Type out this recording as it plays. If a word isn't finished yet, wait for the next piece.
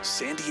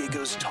San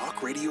Diego's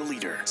talk radio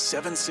leader,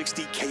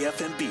 760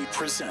 KFMB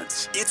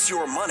presents It's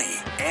Your Money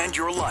and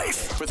Your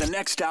Life. For the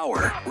next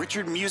hour,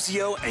 Richard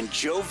Musio and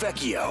Joe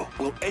Vecchio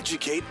will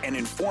educate and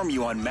inform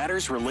you on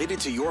matters related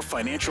to your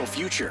financial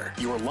future,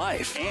 your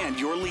life, and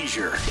your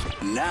leisure.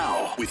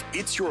 Now, with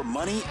It's Your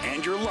Money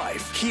and Your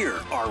Life, here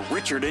are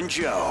Richard and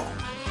Joe.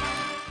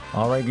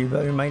 All right,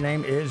 everybody, my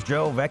name is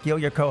Joe Vecchio,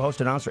 your co-host,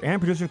 announcer,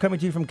 and producer, coming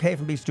to you from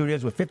KFMB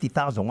Studios with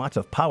 50,000 watts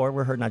of power.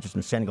 We're heard not just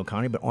in San Diego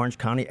County, but Orange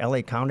County,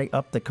 LA County,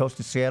 up the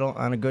coast of Seattle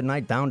on a good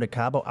night, down to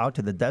Cabo, out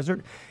to the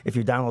desert. If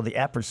you download the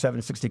app for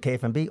 760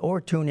 KFMB or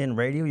tune in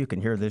radio, you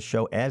can hear this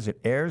show as it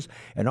airs.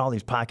 And all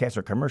these podcasts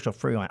are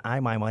commercial-free on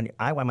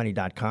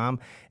iWhyMoney.com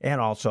and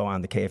also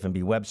on the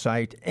KFMB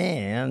website.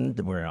 And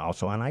we're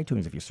also on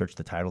iTunes if you search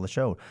the title of the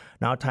show.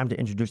 Now, time to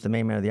introduce the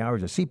main man of the hour.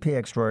 He's a CPA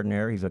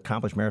extraordinaire. He's an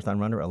accomplished marathon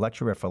runner, a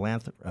lecturer, a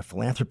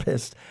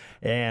philanthropist,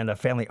 and a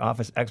family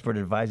office expert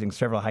advising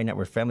several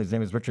high-net-worth families. His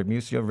name is Richard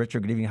Musio.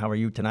 Richard, good evening. How are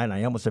you tonight? And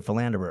I almost said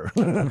philanderer.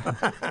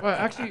 Well,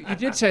 actually, you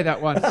did say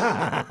that once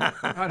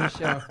on a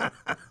show.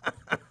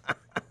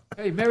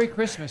 Hey, Merry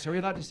Christmas. Are we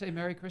allowed to say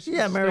Merry Christmas?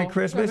 Yeah, Merry still?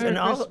 Christmas. Yeah, Merry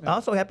and Christmas.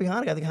 Also Happy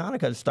Hanukkah. I think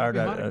Hanukkah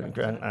started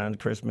Hanukkah. on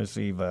Christmas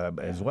Eve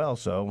as well.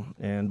 So,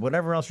 and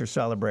whatever else you're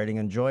celebrating,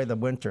 enjoy the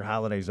winter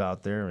holidays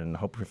out there, and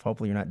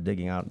hopefully you're not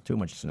digging out too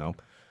much snow.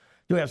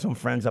 Do have some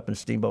friends up in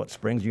Steamboat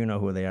Springs. You know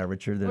who they are,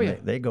 Richard. And yeah.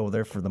 they go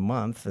there for the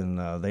month,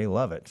 and they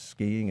love it,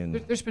 skiing. And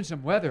There's been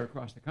some weather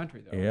across the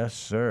country, though. Yes,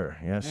 sir.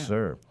 Yes, Yeah.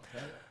 sir.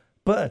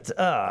 But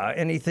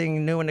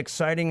anything new and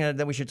exciting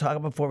that we should talk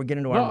about before we get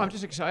into No, our... I'm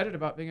just excited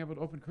about being able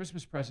to open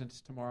Christmas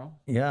presents tomorrow.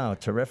 Yeah,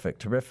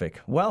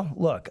 terrific. Well,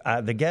 look,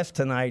 the guest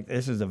tonight,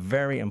 this is a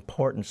very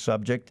important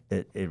subject.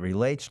 It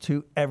relates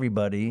to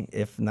everybody,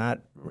 if not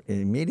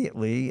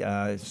immediately,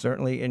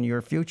 certainly in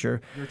your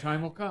future. Your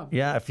time will come.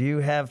 Yeah, if you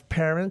have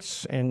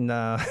parents and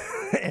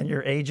and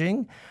you're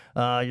aging,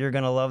 you're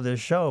going to love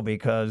this show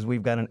because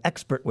we've got an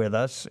expert with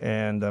us.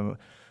 And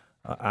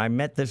I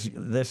met this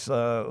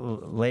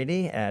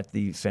lady at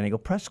the San Diego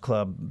Press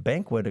Club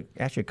banquet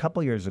actually a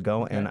couple years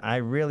ago, and I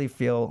really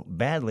feel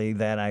badly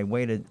that I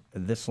waited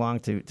this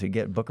long to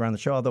book her on the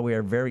show. Although we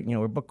are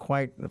we're booked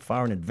quite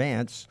far in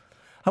advance.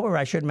 However,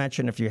 I should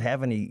mention if you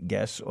have any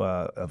guests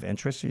of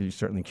interest, you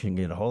certainly can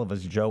get a hold of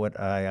us. Joe at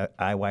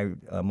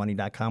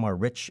iWhyMoney.com or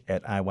Rich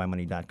at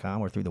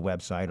iWhyMoney.com or through the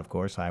website, of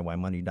course,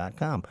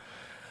 iWhyMoney.com.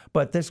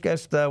 But this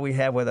guest we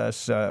have with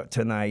us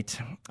tonight,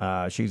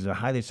 she's a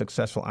highly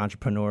successful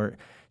entrepreneur.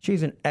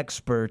 She's an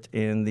expert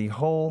in the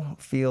whole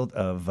field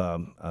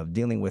of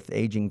dealing with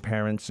aging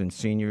parents and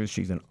seniors.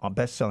 She's a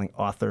best-selling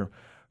author.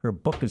 Her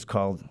book is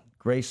called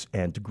Grace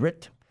and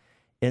Grit,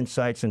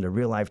 Insights into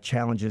Real-Life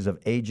Challenges of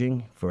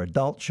Aging for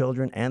Adult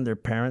Children and Their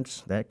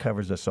Parents. That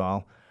covers us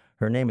all.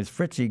 Her name is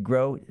Fritzi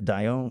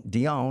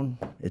Gros-Dion.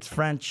 It's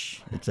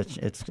French.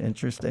 It's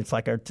interesting. It's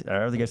like our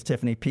other guest,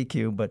 Tiffany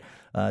PQ, but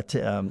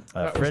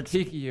Fritz.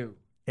 PQ.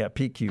 Yeah,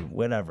 PQ,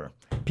 whatever.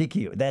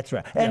 PQ, that's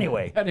right.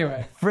 Anyway,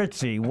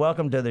 Fritzi,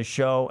 welcome to the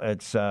show.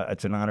 It's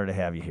an honor to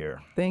have you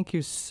here. Thank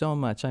you so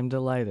much. I'm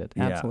delighted.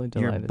 Absolutely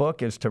delighted. Your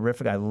book is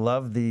terrific. I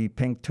love the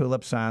pink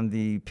tulips on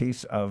the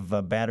piece of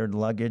battered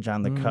luggage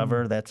on the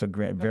cover. That's a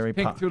great, very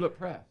Pink Tulip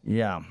Press.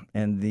 Yeah,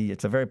 and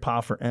it's a very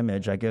powerful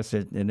image. I guess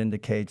it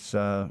indicates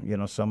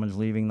someone's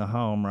leaving the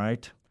home,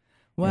 right?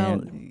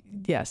 Well,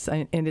 yes,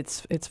 and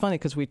it's funny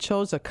because we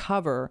chose a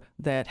cover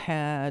that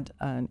had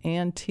an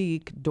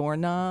antique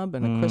doorknob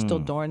and a crystal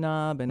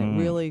doorknob, and it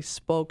really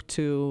spoke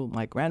to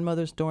my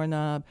grandmother's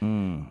doorknob.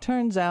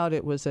 Turns out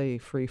it was a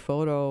free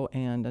photo,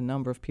 and a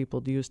number of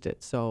people used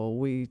it. So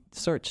we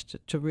searched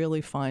to really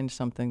find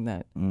something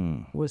that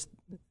was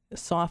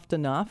soft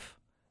enough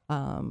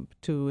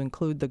to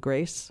include the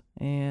grace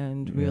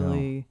and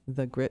really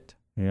the grit.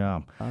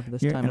 Yeah.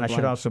 And I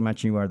should also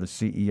mention you are the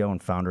CEO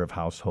and founder of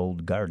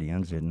Household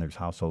Guardians, and there's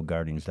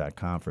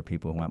householdguardians.com for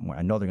people who want more.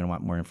 I know they're going to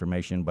want more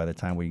information by the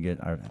time we get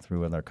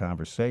through with our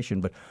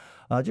conversation, but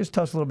just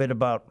tell us a little bit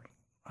about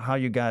how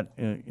you got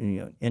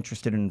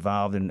interested and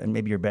involved, and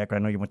maybe your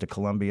background. I know you went to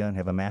Columbia and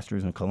have a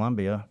master's in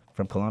Columbia,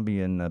 from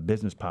Columbia in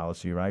business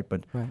policy, right?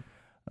 But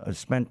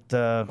spent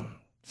some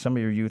of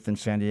your youth in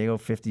San Diego,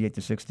 58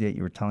 to 68,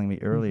 you were telling me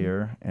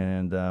earlier,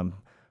 and...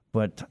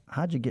 But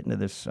how'd you get into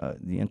this,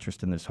 the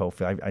interest in this whole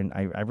field?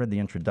 I read the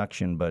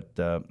introduction, but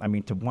to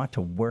want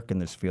to work in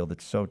this field,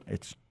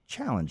 it's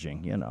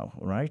challenging,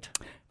 right?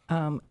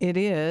 It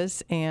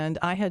is, and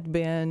I had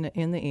been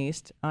in the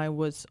East. I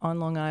was on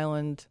Long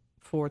Island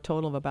for a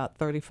total of about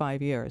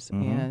 35 years,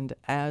 and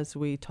as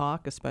we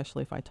talk,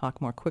 especially if I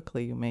talk more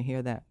quickly, you may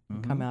hear that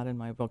come out in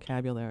my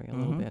vocabulary a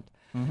little bit.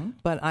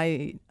 But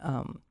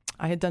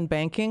I had done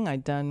banking,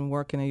 I'd done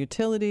work in a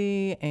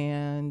utility,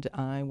 and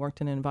I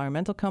worked in an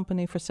environmental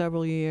company for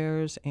several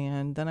years,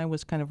 and then I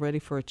was kind of ready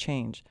for a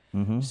change.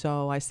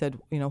 So I said,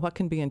 what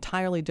can be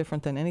entirely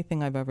different than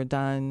anything I've ever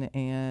done?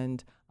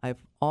 And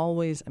I've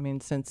always,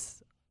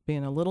 since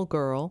being a little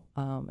girl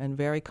and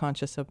very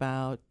conscious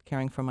about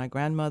caring for my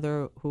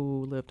grandmother,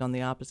 who lived on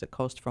the opposite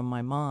coast from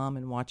my mom,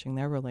 and watching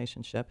their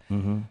relationship.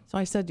 So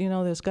I said,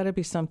 there's got to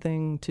be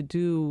something to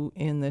do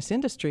in this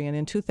industry. And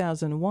in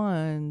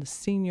 2001,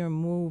 senior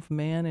move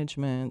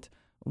management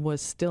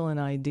was still an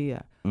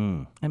idea.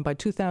 And by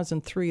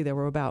 2003, there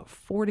were about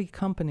 40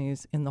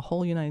 companies in the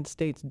whole United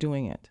States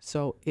doing it.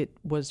 So it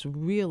was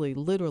really,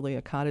 literally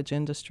a cottage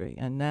industry.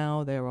 And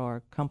now there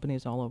are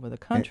companies all over the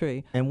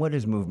country. And what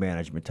is move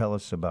management? Tell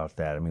us about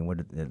that. I mean,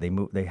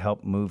 what they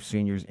help move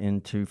seniors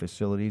into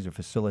facilities or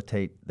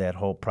facilitate that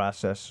whole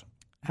process?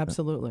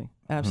 Absolutely.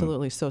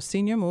 Absolutely. So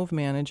senior move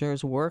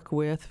managers work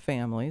with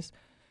families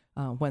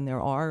when there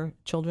are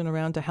children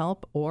around to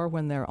help or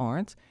when there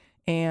aren't.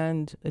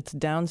 And it's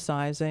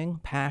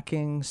downsizing,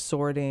 packing,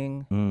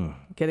 sorting,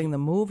 getting the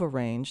move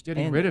arranged.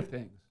 Getting rid of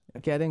things.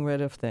 Getting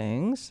rid of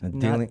things.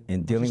 And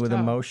dealing with tough.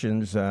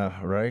 Emotions,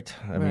 right?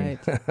 Right.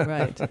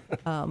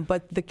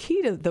 But the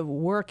key to the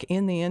work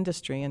in the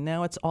industry, and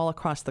now it's all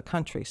across the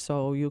country,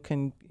 so you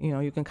can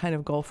kind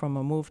of go from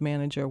a move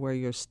manager where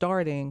you're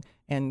starting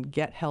and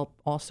get help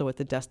also at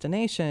the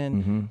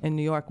destination. In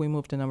New York, we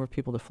moved a number of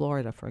people to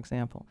Florida, for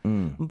example.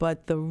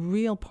 But the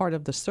real part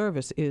of the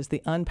service is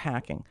the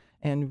unpacking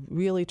and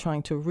really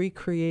trying to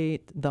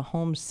recreate the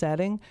home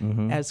setting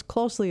as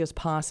closely as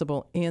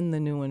possible in the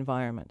new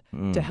environment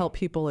to help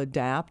people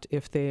adapt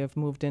if they have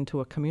moved into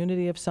a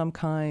community of some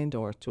kind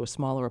or to a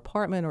smaller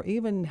apartment, or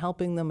even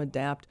helping them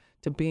adapt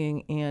to being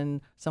in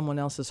someone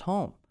else's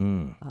home.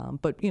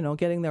 But,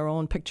 getting their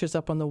own pictures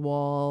up on the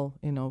wall,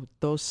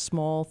 those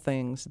small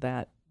things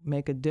that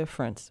make a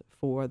difference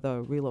for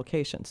the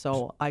relocation.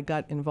 So I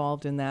got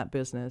involved in that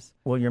business.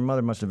 Well, your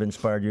mother must have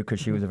inspired you because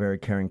she was a very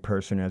caring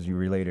person, as you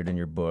related in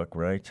your book,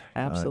 right?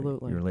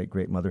 Absolutely. Your late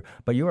great mother.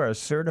 But you are a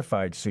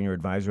certified senior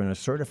advisor and a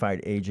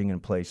certified aging in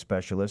place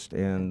specialist.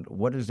 And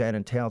what does that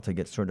entail to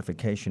get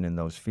certification in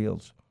those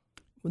fields?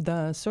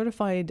 The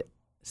certified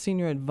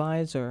senior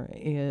advisor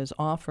is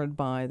offered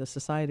by the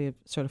Society of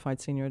Certified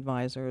Senior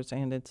Advisors,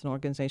 and it's an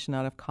organization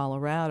out of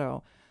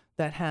Colorado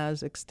that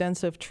has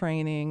extensive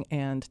training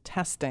and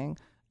testing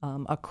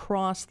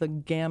across the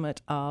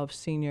gamut of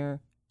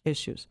senior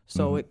issues.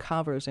 So it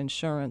covers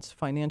insurance,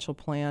 financial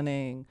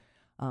planning,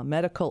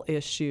 medical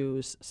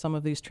issues, some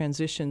of these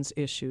transitions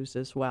issues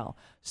as well.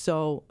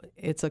 So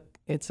it's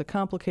a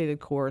complicated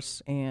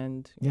course,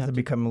 and you have to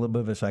become a little bit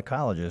of a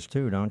psychologist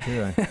too, don't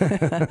you?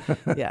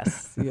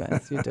 Yes,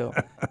 you do.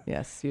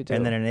 Yes, you do.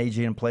 And then an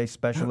aging in place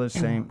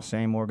specialist,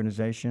 same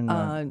organization?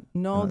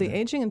 No, the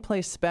aging in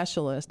place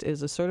specialist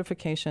is a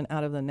certification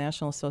out of the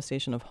National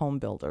Association of Home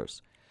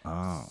Builders.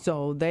 Oh.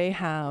 So they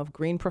have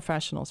green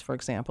professionals, for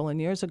example,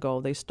 and years ago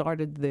they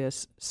started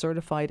this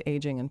certified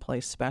aging in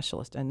place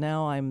specialist, and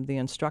now I'm the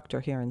instructor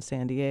here in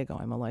San Diego.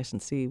 I'm a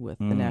licensee with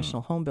the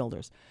National Home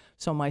Builders.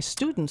 So my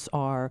students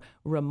are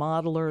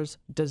remodelers,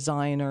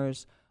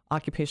 designers,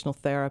 occupational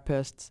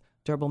therapists,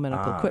 durable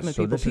medical equipment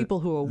so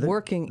people who are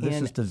working in...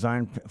 This is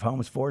designed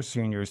homes for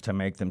seniors to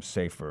make them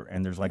safer,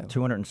 and there's like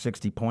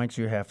 260 points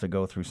you have to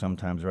go through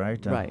sometimes,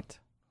 right? Right.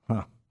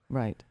 Huh.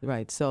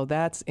 Right. So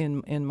that's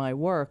in my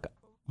work.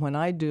 When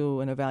I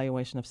do an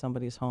evaluation of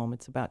somebody's home,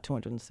 it's about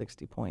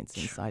 260 points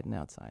inside and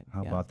outside.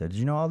 How about that? Did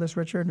you know all this,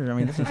 Richard? I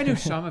mean, I do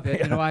some of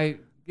it.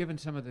 Given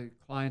some of the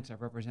clients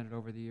I've represented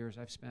over the years,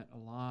 I've spent a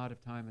lot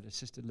of time at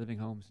assisted living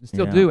homes, and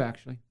still do,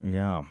 actually.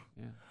 Yeah.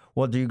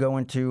 Well, do you go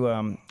into?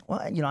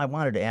 I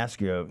wanted to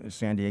ask you.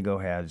 San Diego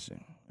has,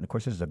 and of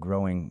course, this is a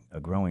growing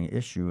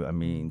issue. I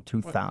mean,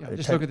 2,000.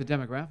 Just look at the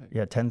demographic.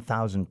 Yeah,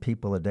 10,000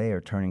 people a day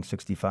are turning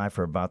 65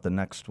 for about the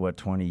next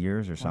 20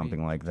 years or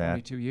something like that.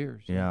 22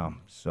 years. Yeah.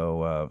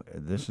 So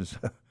this is.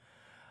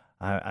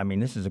 I mean,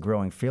 this is a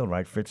growing field,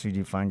 right, Fritzy? Do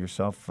you find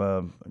yourself,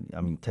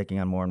 taking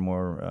on more and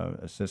more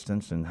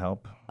assistance and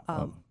help?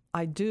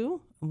 I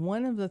do.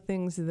 One of the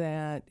things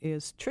that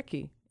is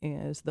tricky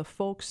is the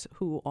folks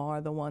who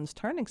are the ones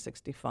turning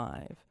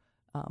 65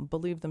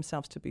 believe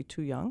themselves to be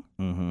too young.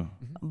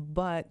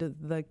 But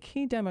the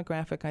key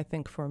demographic, I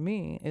think, for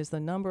me is the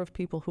number of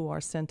people who are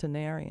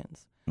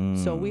centenarians.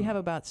 So we have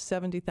about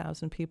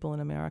 70,000 people in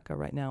America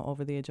right now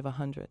over the age of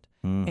 100.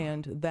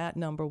 And that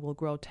number will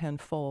grow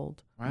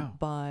tenfold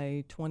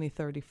by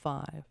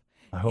 2035.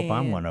 I hope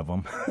I'm one of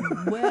them.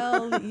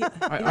 Well,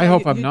 I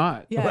hope I'm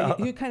not. Yeah,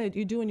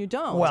 you do and you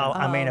don't. Well,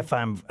 I mean, if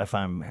I'm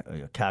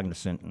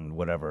cognizant and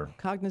whatever.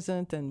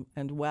 Cognizant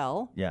and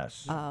well.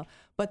 Yes.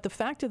 But the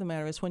fact of the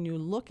matter is, when you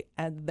look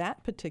at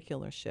that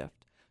particular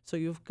shift, so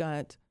you've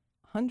got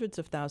hundreds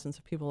of thousands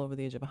of people over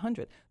the age of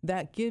 100,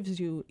 that gives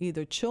you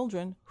either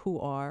children who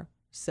are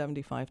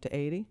 75 to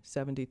 80,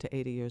 70 to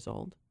 80 years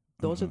old.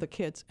 Those are the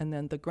kids. And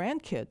then the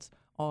grandkids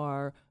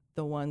are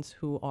the ones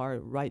who are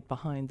right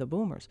behind the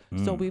boomers.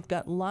 So we've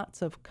got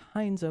lots of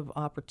kinds of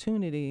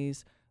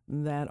opportunities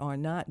that are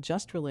not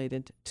just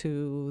related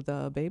to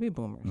the baby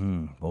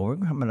boomers. Well, we're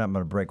coming up on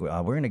a break.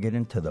 We're going to get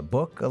into the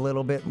book a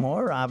little bit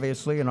more,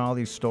 obviously, and all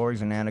these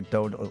stories and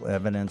anecdotal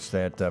evidence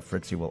that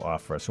Fritzy will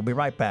offer us. We'll be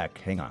right back.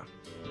 Hang on.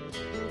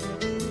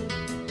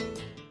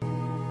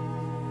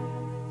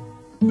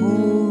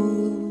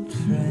 Old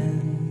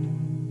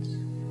friends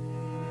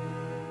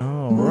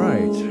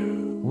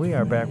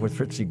are back with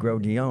Fritzy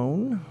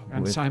Grodion.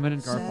 And with Simon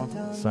and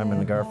Garfunkel. Simon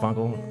and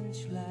Garfunkel.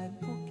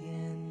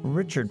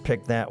 Richard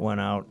picked that one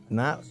out. I'm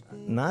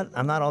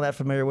not all that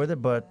familiar with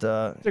it, but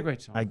It's a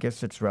great song. I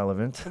guess it's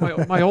relevant.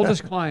 My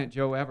oldest client,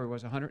 Joe Ever,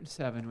 was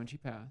 107 when she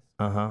passed.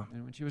 Uh-huh.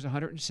 And when she was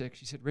 106,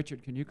 she said,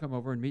 Richard, can you come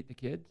over and meet the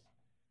kids?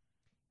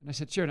 And I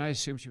said, sure. And I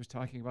assumed she was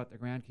talking about the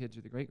grandkids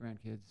or the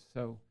great-grandkids.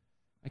 So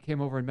I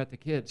came over and met the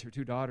kids, her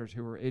two daughters,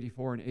 who were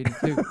 84 and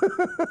 82.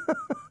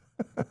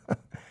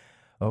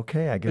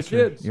 Okay, I guess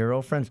kids. you're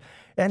old friends.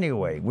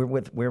 Anyway, we're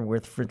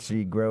with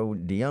Fritzy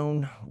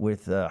Grodion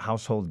with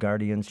Household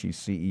Guardians. She's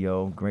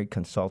CEO, great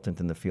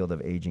consultant in the field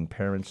of aging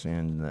parents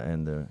and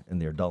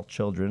their adult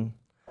children,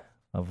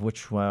 of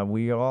which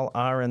we all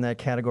are in that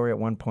category at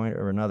one point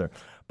or another.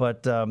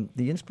 But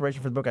the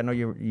inspiration for the book, I know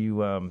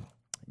you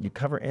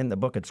cover in the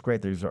book. It's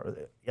great. There's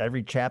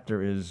every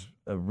chapter is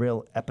a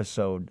real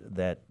episode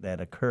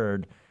that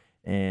occurred,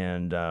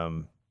 and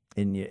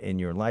in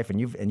your life, and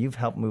you've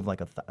helped move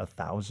like a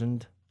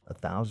thousand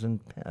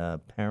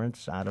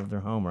parents out of their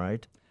home,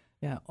 right?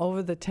 Yeah,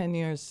 over the 10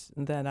 years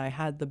that I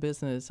had the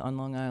business on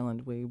Long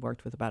Island, we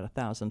worked with about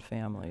 1,000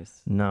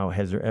 families. Now,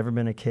 has there ever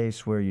been a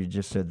case where you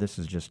just said, this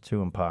is just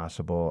too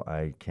impossible,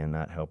 I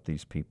cannot help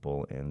these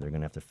people, and they're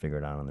going to have to figure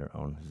it out on their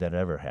own? Has that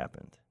ever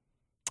happened?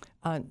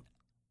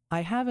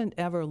 I haven't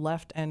ever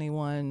left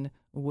anyone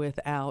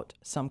without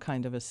some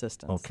kind of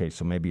assistance. Okay,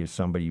 so maybe if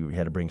somebody, you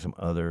had to bring some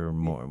other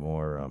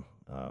more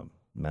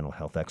mental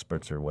health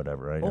experts or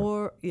whatever, right?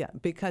 Or, yeah,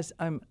 because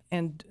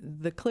and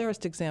the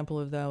clearest example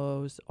of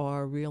those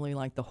are really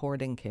like the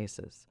hoarding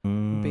cases.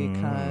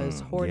 Because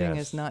hoarding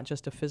is not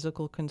just a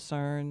physical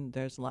concern.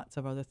 There's lots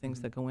of other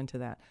things that go into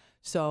that.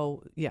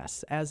 So,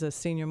 yes, as a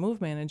senior move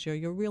manager,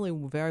 you're really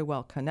very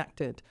well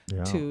connected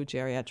to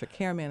geriatric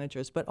care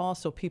managers, but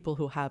also people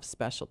who have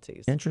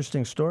specialties.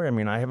 Interesting story. I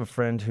mean, I have a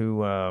friend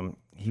who,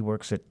 he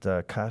works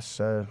at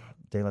Casa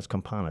de las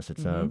Campanas.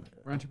 It's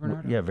Rancho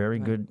Bernardo. Yeah, very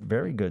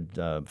good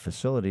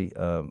facility.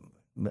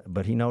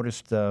 But he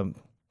noticed, I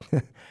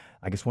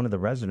guess one of the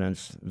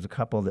residents, it was a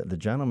couple that the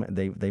gentleman,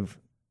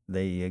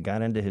 they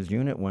got into his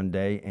unit one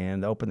day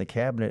and opened the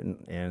cabinet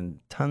and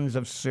tons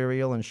of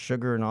cereal and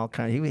sugar and all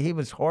kinds. He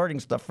was hoarding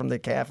stuff from the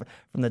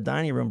from the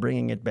dining room,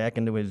 bringing it back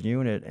into his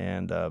unit.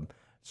 And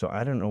so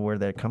I don't know where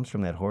that comes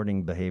from. That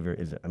hoarding behavior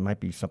it might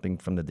be something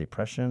from the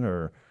Depression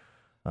or.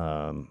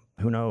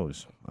 Who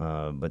knows?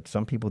 But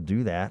some people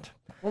do that.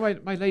 Well,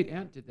 my late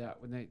aunt did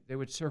that when they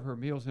would serve her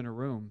meals in her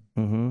room,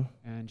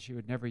 and she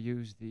would never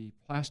use the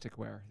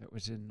plasticware that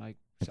was in like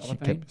cellophane.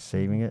 She kept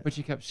saving it. But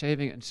she kept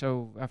saving it, and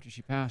so after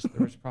she passed,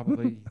 there was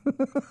probably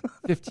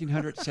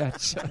 1,500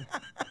 sets of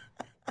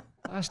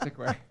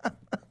plasticware.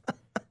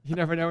 You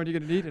never know when you're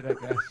going to need it, I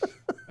guess.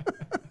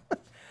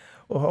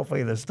 Well,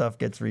 hopefully the stuff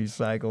gets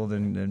recycled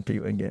and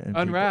people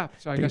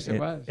unwrapped. So I guess it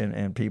was,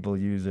 and people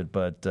use it.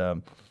 But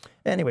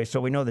anyway, so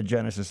we know the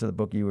genesis of the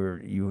book.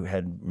 You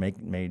had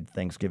made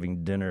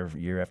Thanksgiving dinner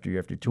year after year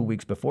after 2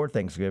 weeks before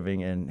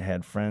Thanksgiving, and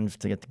had friends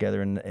to get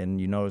together. And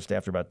you noticed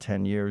after about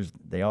 10 years,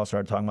 they all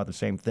started talking about the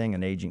same thing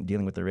and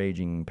dealing with their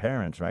aging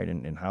parents, right?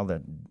 And how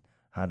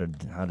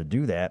to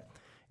do that.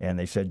 And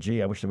they said,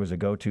 gee, I wish there was a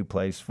go-to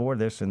place for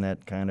this, and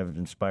that kind of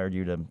inspired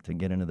you to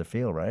get into the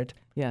field, right?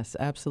 Yes,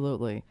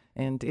 absolutely.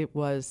 And it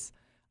was,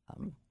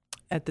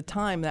 at the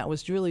time, that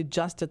was really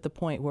just at the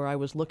point where I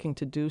was looking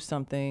to do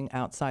something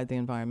outside the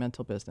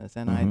environmental business.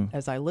 And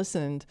as I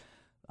listened,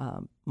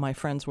 my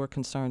friends were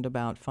concerned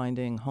about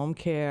finding home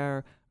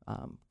care,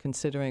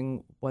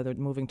 considering whether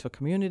moving to a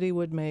community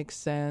would make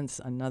sense.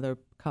 Another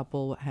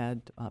couple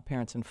had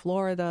parents in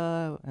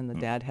Florida, and the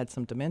dad had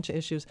some dementia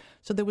issues.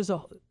 So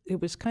it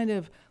was kind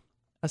of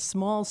a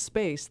small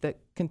space that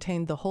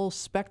contained the whole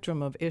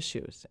spectrum of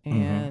issues.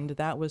 And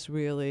that was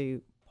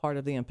really part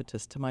of the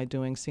impetus to my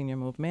doing senior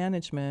move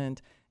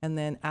management. And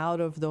then out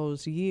of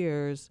those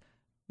years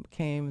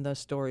came the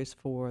stories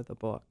for the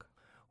book.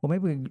 Well,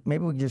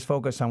 maybe we just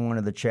focus on one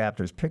of the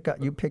chapters. Pick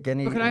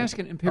any. Well, can I ask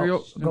an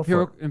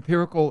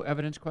empirical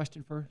evidence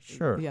question first?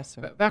 Sure. Yes,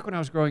 sir. Back when I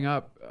was growing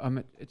up,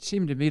 it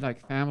seemed to me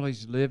like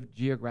families lived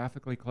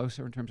geographically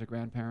closer in terms of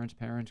grandparents,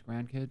 parents,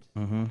 grandkids.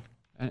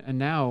 And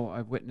now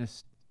I've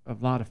witnessed a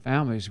lot of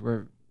families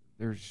where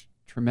there's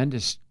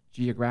tremendous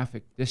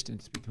geographic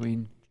distance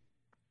between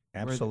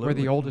where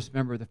the oldest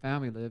member of the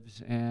family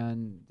lives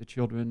and the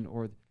children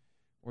or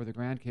the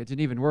grandkids.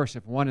 And even worse,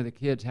 if one of the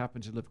kids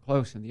happens to live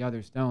close and the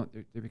others don't,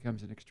 there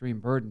becomes an extreme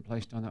burden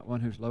placed on that one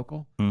who's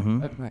local.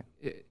 Right.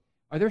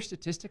 Are there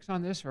statistics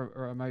on this,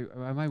 or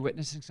am I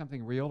witnessing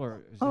something real?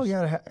 Or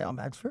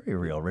that's very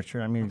real,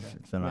 Richard. I mean,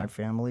 it's in our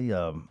family.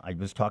 I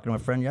was talking to a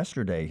friend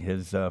yesterday.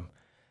 His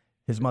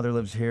mother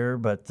lives here,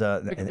 but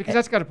because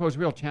that's got to pose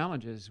real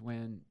challenges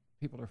when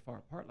people are far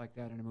apart like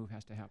that, and a move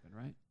has to happen,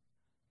 right?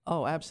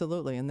 Oh,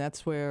 absolutely. And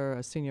that's where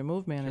a senior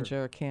move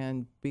manager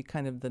can be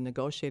kind of the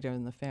negotiator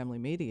and the family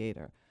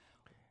mediator.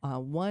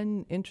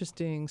 One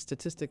interesting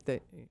statistic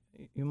that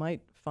you might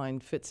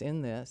find fits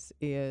in this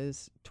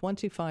is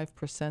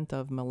 25%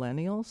 of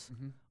millennials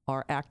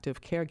are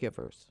active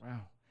caregivers.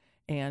 Wow.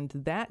 And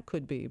that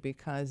could be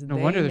because no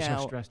wonder they're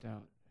so stressed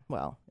out.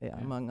 Well, yeah,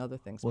 among other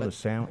things. Well, but the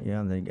sound, yeah,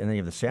 and then you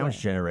have the sandwich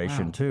Right.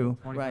 generation Wow. too.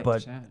 25%.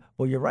 But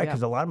well, you're right, Yeah.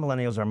 because a lot of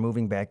millennials are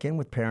moving back in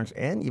with parents,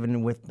 and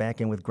even back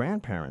in with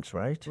grandparents,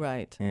 right?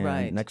 Right, And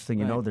right, next thing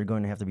you know, right. they're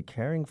going to have to be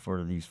caring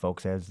for these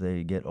folks as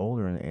they get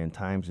older, and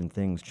times and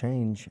things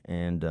change,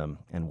 and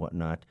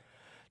whatnot.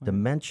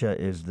 Dementia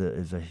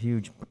is a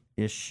huge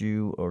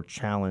issue or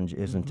challenge,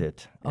 isn't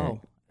it? oh,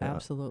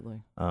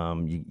 absolutely.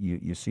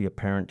 You see a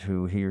parent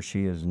who he or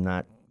she is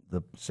not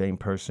the same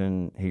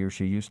person he or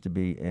she used to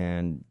be,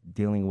 and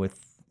dealing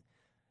with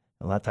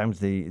a lot of times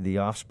the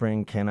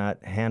offspring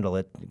cannot handle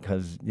it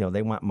because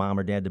they want mom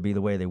or dad to be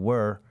the way they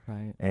were,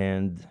 Right.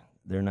 and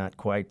they're not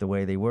quite the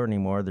way they were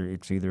anymore.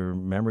 It's either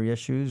memory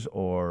issues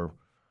or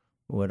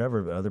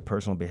whatever other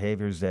personal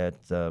behaviors that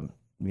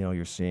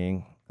you're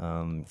seeing.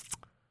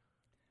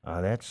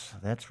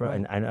 That's right.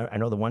 And I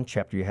know the one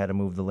chapter you had to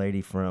move the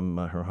lady from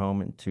her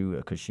home into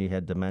because she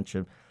had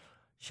dementia.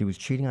 She was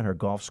cheating on her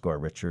golf score,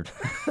 Richard.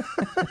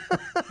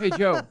 Hey,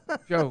 Joe,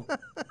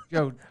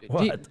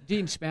 What?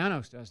 Dean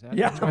Spanos does that.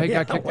 Yeah, That's why he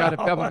got kicked out of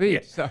Pebble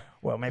Beach. So.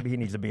 Well, maybe he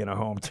needs to be in a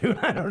home too.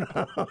 I don't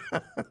know,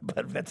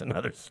 but that's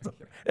another story.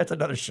 That's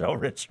another show,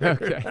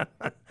 Richard. Okay.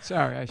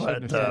 Sorry, I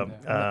shouldn't have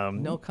said that.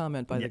 No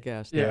comment by the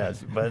guest.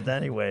 Yes, but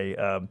anyway,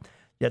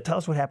 tell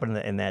us what happened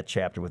in that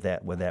chapter with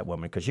that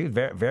woman, because she was a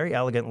very, very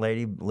elegant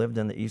lady, lived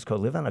in the East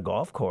Coast, lived on a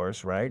golf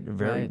course, right?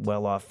 Very Right.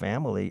 well-off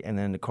family, and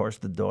then of course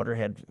the daughter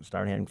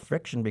started having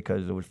friction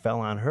because it fell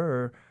on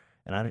her,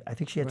 and I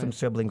think she had some Right.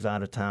 siblings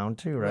out of town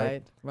too,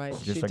 right? Right.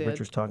 Just She like did.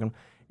 Richard's talking,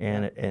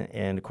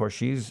 and of course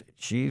she's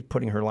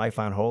putting her life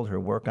on hold, her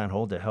work on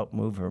hold to help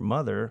move her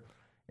mother,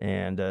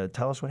 and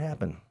tell us what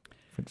happened,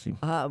 Fritzy.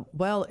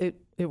 Well,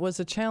 it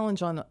was a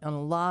challenge on a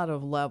lot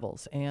of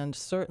levels, and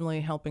certainly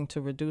helping to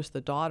reduce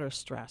the daughter's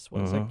stress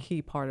was a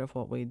key part of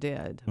what we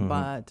did.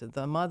 But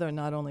the mother,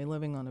 not only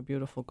living on a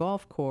beautiful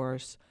golf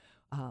course,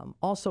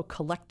 also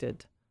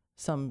collected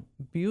some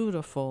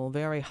beautiful,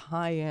 very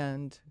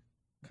high-end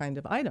kind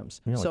of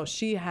items. Yeah, So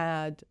she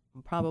had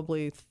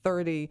probably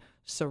 30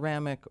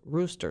 ceramic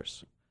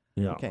roosters.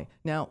 Yeah. Okay.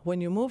 Now,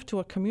 when you move to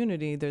a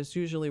community, there's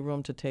usually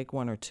room to take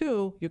 1 or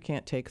 2. You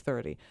can't take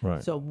 30.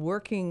 Right. So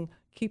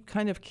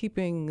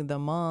keeping the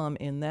mom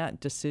in that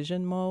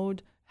decision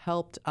mode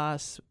helped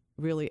us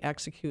really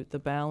execute the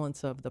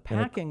balance of the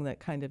packing that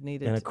kind of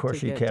needed. And of course, to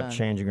she get kept done.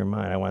 changing her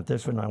mind. I want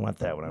this one. I want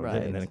that one.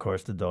 Right. And then, of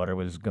course, the daughter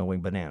was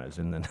going bananas.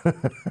 And then,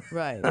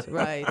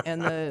 Right.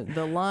 And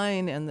the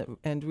line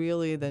and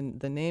really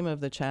the name of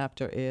the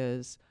chapter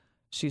is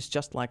 "She's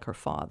just like her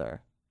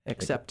father,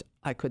 except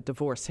I could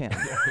divorce him."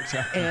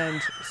 Exactly.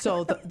 And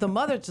so the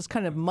mother just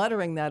kind of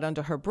muttering that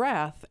under her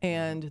breath,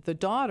 and the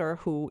daughter,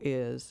 who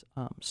is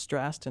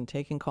stressed and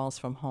taking calls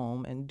from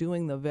home and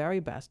doing the very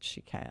best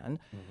she can,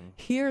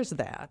 hears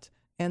that,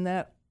 and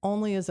that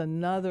only is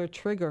another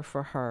trigger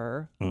for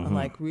her.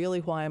 Like, really,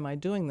 why am I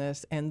doing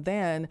this? And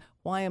then,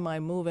 why am I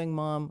moving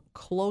mom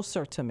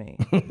closer to me?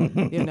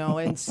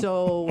 And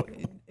so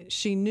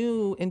she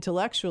knew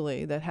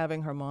intellectually that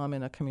having her mom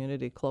in a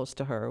community close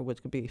to her would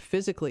be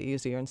physically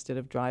easier instead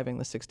of driving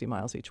the 60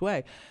 miles each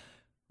way.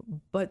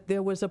 But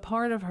there was a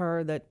part of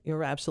her that,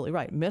 you're absolutely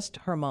right, missed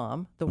her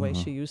mom the way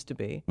she used to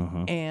be,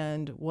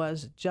 and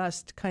was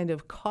just kind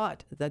of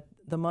caught that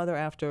the mother,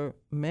 after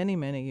many,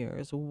 many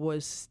years,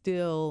 was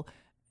still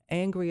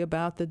angry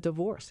about the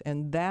divorce.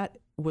 And that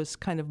was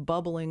kind of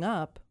bubbling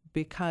up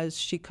because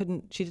she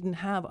didn't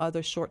have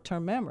other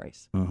short-term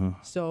memories.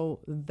 So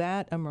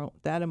that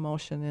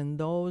emotion and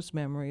those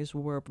memories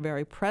were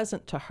very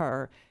present to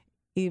her,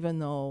 even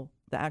though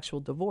the actual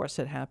divorce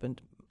had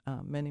happened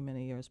many,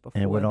 many years before.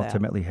 and what that.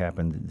 ultimately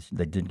happened,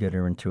 they did get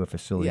her into a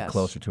facility Yes.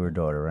 closer to her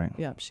daughter, right?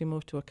 Yeah, she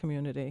moved to a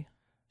community.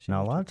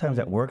 Now, a lot of times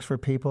that works for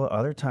people.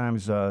 Other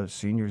times,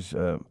 seniors,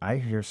 I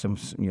hear some,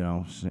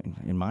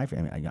 in my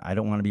family, I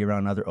don't want to be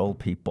around other old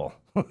people.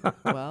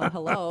 Well,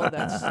 hello,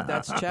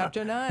 that's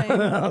chapter 9.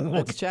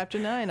 That's chapter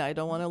 9. I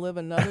don't want to live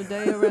another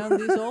day around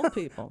these old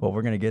people. Well,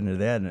 we're going to get into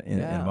that in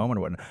a moment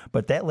or whatnot.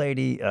 But that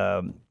lady,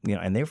 and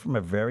they're from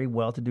a very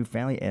well-to-do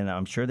family, and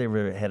I'm sure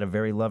had a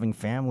very loving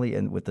family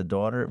and with the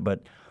daughter,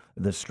 but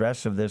the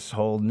stress of this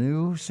whole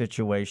new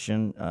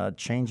situation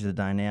changed the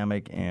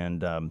dynamic,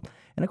 and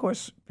of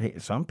course,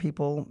 some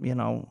people,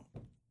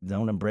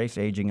 don't embrace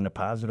aging in a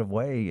positive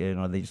way.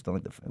 They just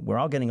don't. We're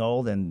all getting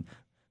old, and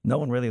no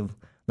one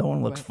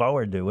looks Right.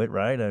 forward to it,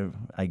 right?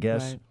 I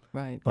guess.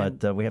 Right.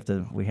 But we have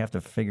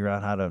to figure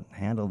out how to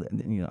handle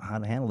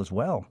this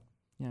well.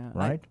 Yeah.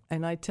 Right?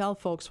 And I tell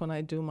folks when I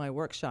do my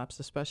workshops,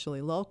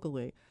 especially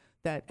locally,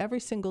 that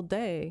every single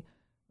day,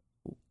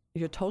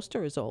 your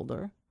toaster is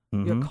older,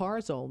 your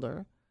car's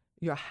older,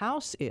 your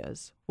house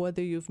is,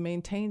 whether you've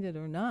maintained it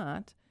or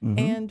not,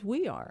 and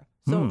we are.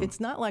 So it's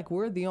not like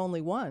we're the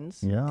only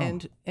ones. Yeah.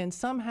 And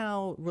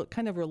somehow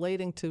kind of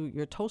relating to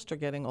your toaster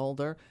getting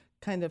older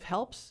kind of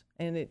helps,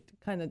 and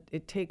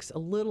it takes a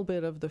little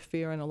bit of the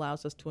fear and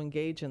allows us to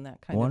engage in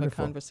that kind of a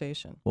Wonderful.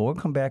 conversation. Well, we'll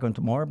come back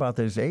into more about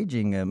this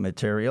aging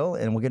material,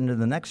 and we'll get into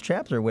the next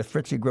chapter with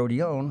Fritzy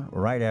Grodion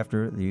right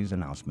after these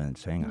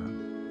announcements. Hang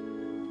on.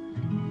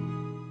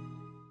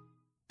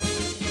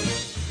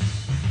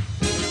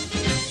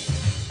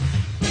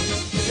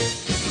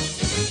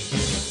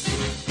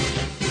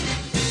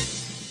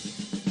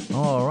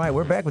 right,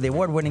 we're back with the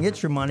award-winning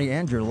It's Your Money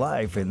and Your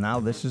Life, and now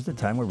this is the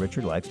time where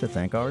Richard likes to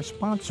thank our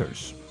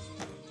sponsors.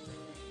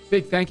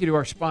 Big thank you to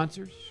our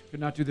sponsors. Could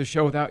not do the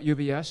show without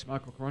UBS,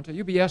 Michael Caronta.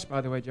 UBS, by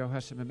the way, Joe,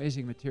 has some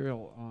amazing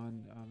material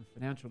on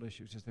financial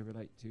issues as they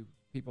relate to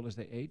people as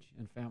they age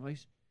and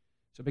families.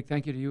 So big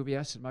thank you to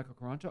UBS and Michael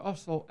Caronta.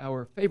 Also,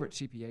 our favorite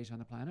CPAs on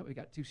the planet. We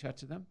got 2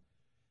 sets of them.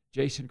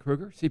 Jason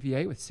Kruger,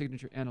 CPA with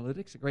Signature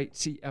Analytics, a great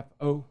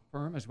CFO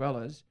firm, as well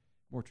as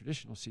more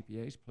traditional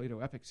CPAs,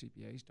 Polito Epic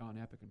CPAs, Don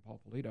Epic and Paul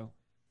Polito,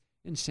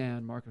 in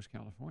San Marcos,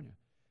 California.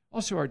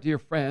 Also, our dear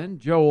friend,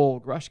 Joel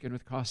Grushkin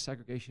with Cost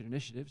Segregation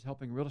Initiatives,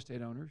 helping real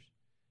estate owners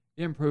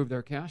improve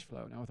their cash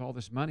flow. Now, with all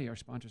this money our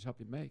sponsors help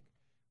you make,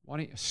 why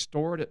don't you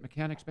store it at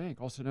Mechanics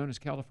Bank, also known as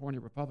California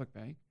Republic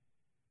Bank?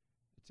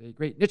 It's a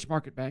great niche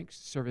market bank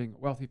serving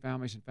wealthy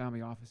families and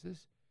family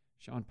offices.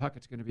 Sean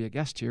Puckett's going to be a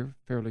guest here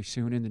fairly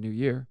soon in the new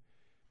year.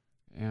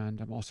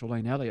 And I'm also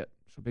Lane Elliott,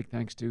 so big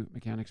thanks to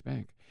Mechanics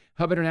Bank.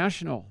 Hub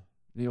International,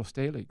 Neil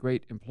Staley,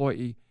 great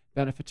employee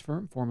benefits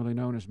firm, formerly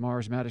known as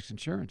Mars Maddox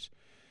Insurance.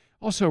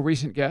 Also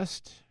recent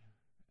guest,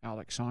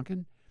 Alex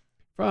Sonkin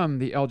from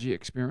the LG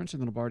Experience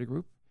and the Lombardi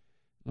Group.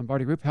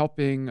 Lombardi Group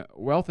helping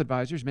wealth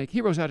advisors make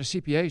heroes out of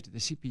CPAs to the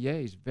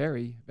CPA's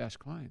very best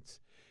clients.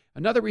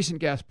 Another recent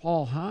guest,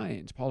 Paul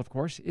Hines. Paul, of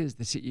course, is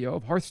the CEO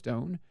of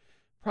Hearthstone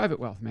Private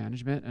Wealth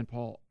Management, and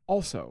Paul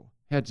also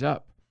heads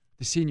up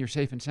the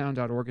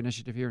SeniorSafeAndSound.org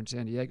initiative here in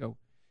San Diego,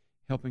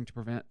 helping to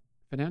prevent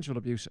financial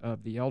abuse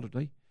of the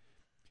elderly.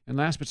 And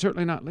last but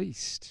certainly not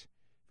least,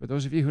 for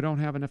those of you who don't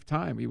have enough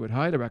time, we would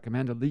highly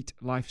recommend Elite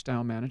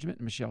Lifestyle Management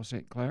and Michelle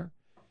St. Clair.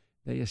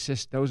 They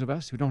assist those of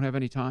us who don't have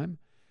any time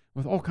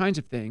with all kinds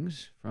of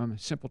things, from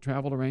simple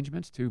travel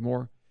arrangements to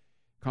more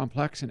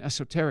complex and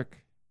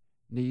esoteric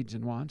needs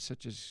and wants,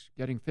 such as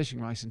getting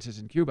fishing licenses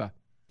in Cuba.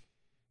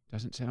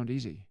 Doesn't sound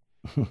easy,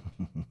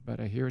 but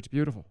I hear it's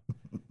beautiful.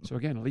 So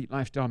again, Elite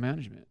Lifestyle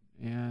Management.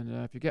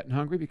 And if you're getting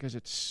hungry because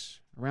it's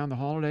around the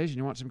holidays and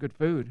you want some good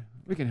food,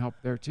 we can help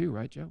there too,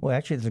 right, Joe? Well,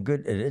 actually,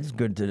 it is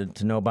good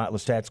to know about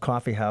Lestat's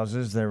Coffee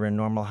Houses. They're in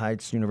Normal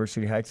Heights,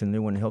 University Heights, and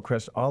New one,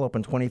 Hillcrest, all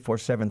open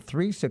 24/7,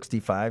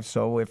 365.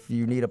 So if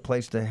you need a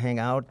place to hang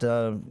out,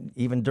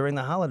 even during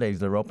the holidays,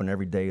 they're open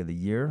every day of the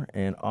year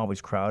and always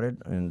crowded.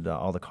 And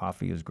all the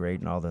coffee is great,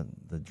 and all the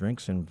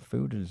drinks and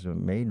food is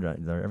made.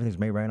 Everything's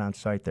made right on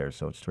site there,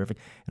 so it's terrific.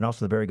 And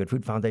also the Very Good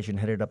Food Foundation,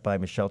 headed up by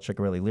Michelle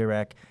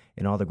Ciccarelli-Lyrac,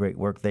 and all the great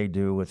work they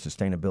do with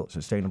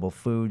sustainable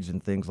foods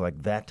and things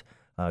like that.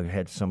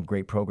 Had some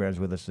great programs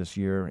with us this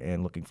year,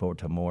 and looking forward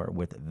to more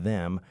with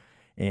them.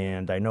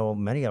 And I know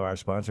many of our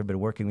sponsors have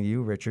been working with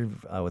you, Richard,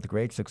 with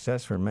great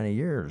success for many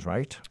years,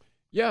 right?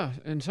 Yeah,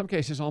 in some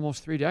cases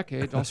almost 3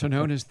 decades, also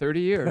known as 30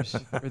 years,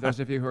 for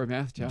those of you who are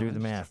math challenged.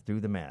 Do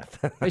the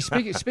math. Hey,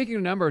 speaking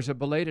of numbers, a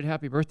belated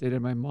happy birthday to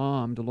my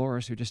mom,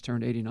 Dolores, who just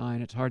turned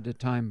 89. It's hard to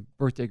time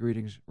birthday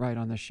greetings right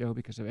on this show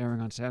because of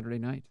airing on Saturday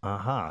night.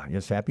 Aha,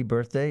 yes, happy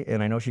birthday,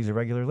 and I know she's a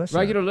regular listener.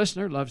 Regular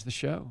listener, loves the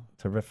show.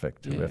 Terrific.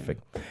 Yeah.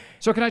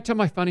 So can I tell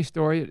my funny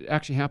story? It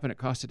actually happened at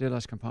Costa de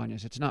las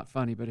Campañas. It's not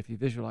funny, but if you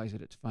visualize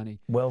it, it's funny.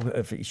 Well,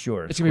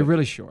 sure. It's going to be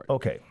really short.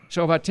 Okay.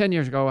 So about 10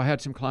 years ago, I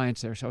had some clients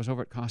there, so I was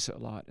over at Costa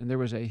a lot, and there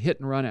was a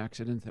hit-and-run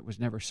accident that was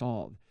never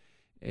solved.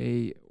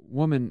 A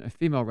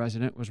female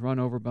resident, was run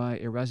over by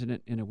a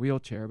resident in a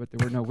wheelchair, but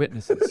there were no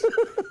witnesses.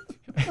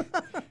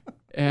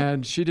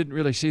 And she didn't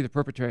really see the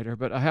perpetrator,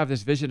 but I have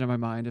this vision in my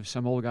mind of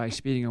some old guy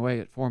speeding away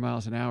at 4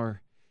 miles an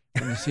hour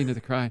from the scene of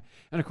the crime.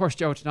 And of course,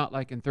 Joe, it's not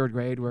like in 3rd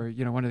grade where,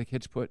 one of the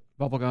kids put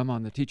bubble gum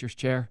on the teacher's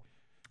chair.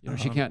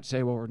 She can't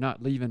say, well, we're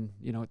not leaving,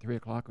 at 3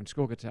 o'clock when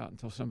school gets out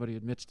until somebody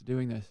admits to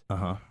doing this.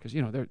 Because,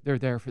 they're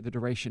there for the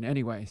duration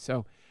anyway.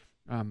 So,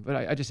 but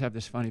I just have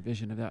this funny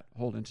vision of that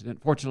whole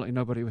incident. Fortunately,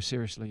 nobody was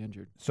seriously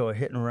injured. So a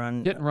hit and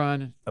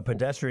run. A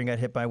pedestrian got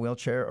hit by a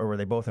wheelchair, or were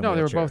they both in wheelchairs? No,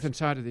 they were both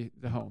inside of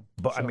the home.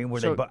 But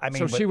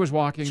so she was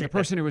walking. The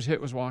person who was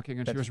hit was walking,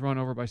 and she was run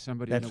over by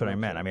somebody. That's what I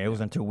meant. I mean,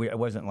 it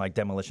wasn't like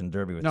Demolition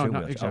Derby with two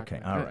wheels. Exactly.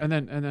 Okay, all right. And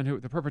then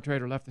the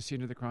perpetrator left the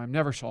scene of the crime,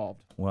 never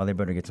solved. Well, they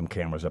better get some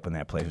cameras up in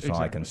that place. That's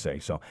all I can say.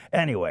 So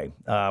anyway,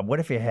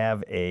 what if you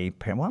have a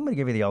parent? Well, I'm going to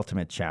give you the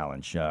ultimate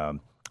challenge.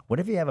 What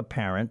if you have a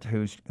parent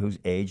who's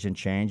aged and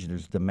changed?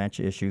 There's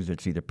dementia issues.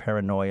 It's either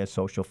paranoia,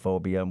 social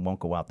phobia, won't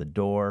go out the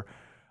door,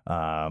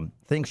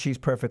 thinks she's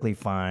perfectly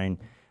fine,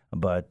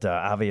 but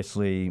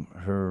obviously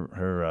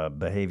her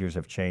behaviors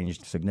have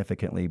changed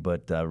significantly,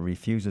 but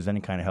refuses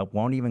any kind of help,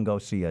 won't even go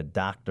see a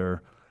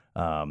doctor.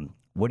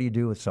 What do you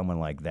do with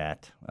someone like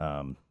that?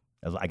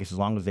 I guess as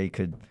long as they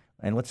could,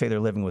 and let's say they're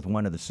living with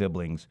one of the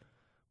siblings,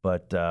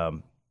 but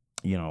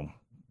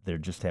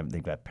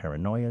they've got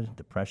paranoia,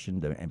 depression,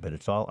 but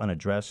it's all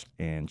unaddressed,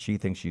 and she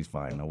thinks she's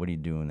fine. Now, what do you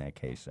do in that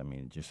case? I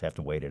mean, just have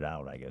to wait it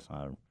out, I guess.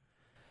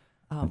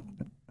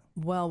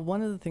 Well,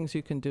 one of the things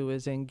you can do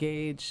is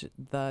engage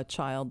the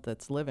child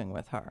that's living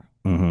with her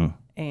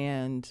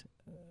and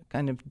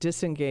kind of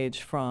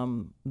disengage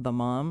from the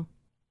mom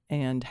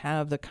and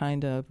have the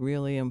kind of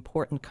really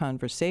important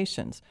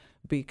conversations,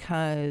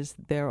 because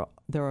there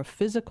are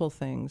physical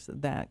things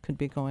that could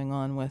be going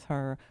on with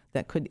her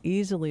that could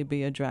easily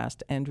be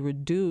addressed and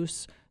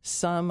reduce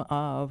some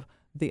of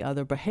the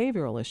other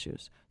behavioral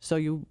issues.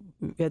 So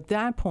at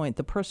that point,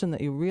 the person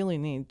that you really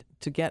need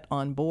to get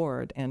on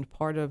board and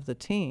part of the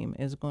team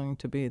is going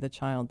to be the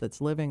child that's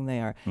living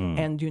there.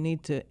 And you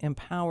need to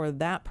empower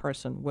that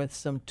person with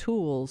some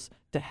tools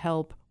to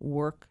help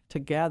work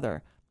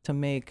together to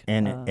make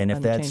And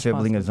if that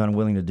sibling positive. is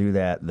unwilling to do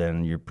that,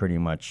 then you're pretty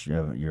much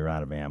you're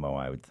out of ammo,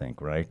 I would think,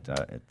 right?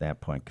 At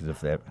that point,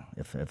 because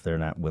if they're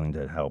not willing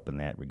to help in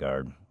that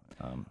regard.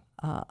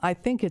 I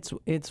think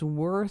it's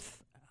worth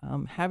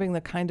having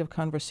the kind of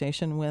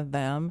conversation with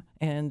them,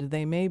 and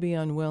they may be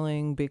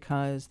unwilling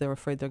because they're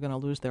afraid they're going to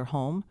lose their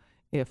home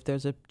if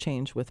there's a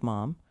change with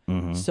mom.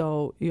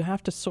 So you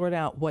have to sort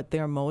out what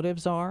their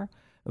motives are,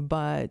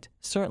 but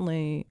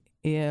certainly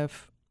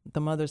if the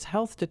mother's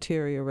health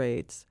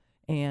deteriorates,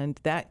 and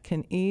that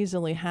can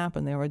easily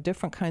happen. There are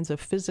different kinds of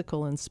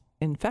physical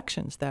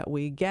infections that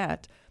we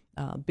get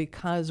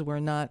because we're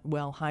not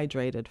well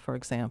hydrated, for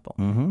example.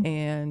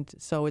 And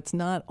so it's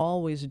not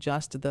always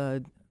just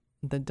the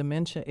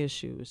dementia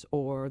issues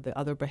or the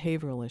other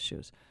behavioral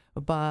issues.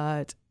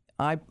 But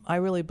I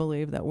really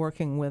believe that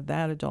working with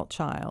that adult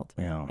child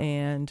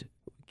and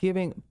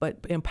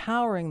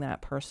empowering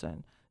that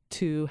person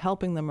to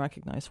helping them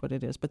recognize what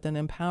it is, but then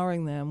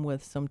empowering them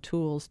with some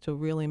tools to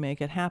really make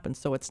it happen.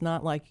 So it's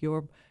not like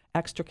you're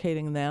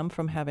extricating them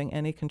from having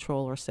any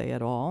control or say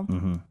at all.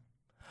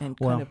 And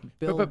kind of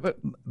build.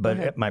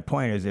 But my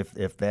point is,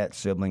 if that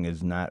sibling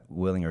is not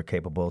willing or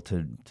capable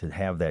to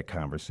have that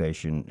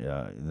conversation,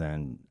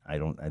 then I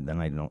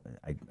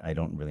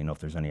don't really know if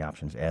there's any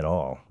options at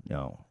all.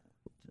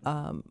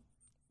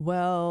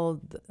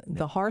 Well,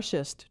 the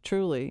harshest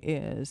truly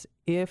is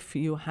if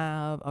you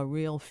have a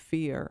real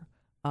fear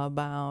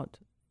about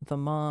the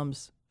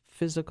mom's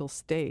physical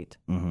state.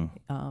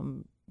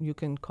 You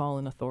can call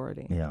an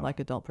authority,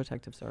 like Adult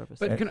Protective Service.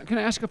 But can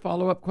I ask a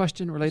follow-up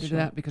question related to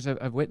that? Because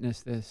I've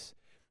witnessed this.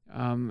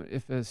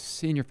 If a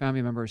senior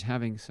family member is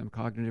having some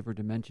cognitive or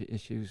dementia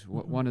issues,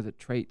 one of the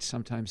traits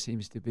sometimes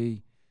seems to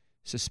be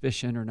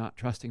suspicion or not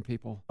trusting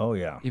people. Oh,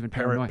 yeah. Even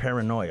paranoia.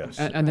 Paranoia.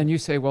 And then you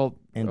say, well...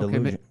 And okay,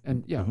 delusion.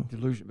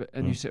 delusion. But,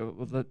 and you say,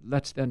 well,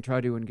 let's then try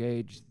to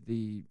engage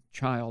the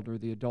child or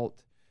the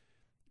adult,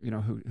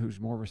 who's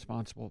more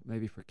responsible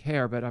maybe for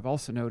care. But I've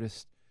also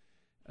noticed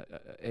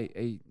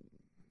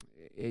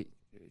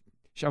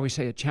shall we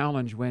say, a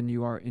challenge when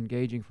you are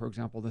engaging, for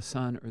example, the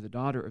son or the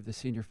daughter of the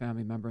senior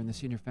family member, and the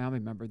senior family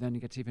member then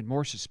gets even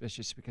more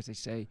suspicious because they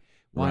say,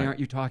 why aren't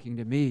you talking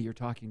to me? You're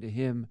talking to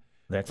him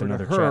That's or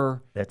another to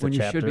her that's when a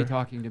you chapter. should be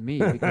talking to me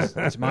because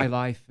it's my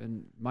life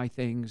and my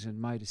things and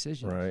my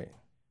decisions. Right.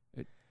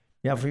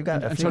 Yeah, if you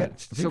got...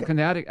 So can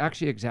that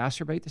actually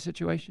exacerbate the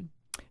situation?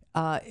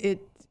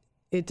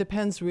 It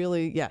depends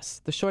really,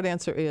 yes. The short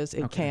answer is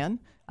it can,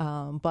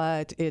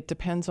 but it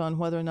depends on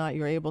whether or not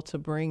you're able to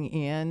bring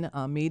in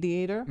a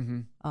mediator,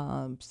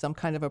 some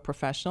kind of a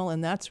professional,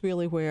 and that's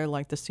really where,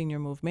 like the senior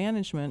move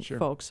management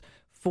folks,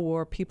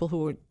 for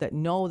people that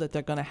know that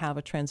they're going to have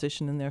a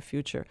transition in their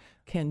future,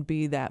 can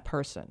be that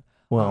person.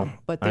 Well,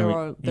 but there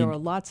are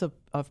lots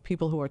of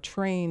people who are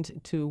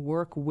trained to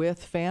work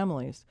with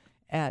families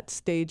at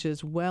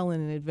stages well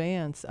in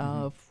advance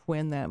of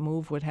when that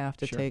move would have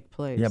to take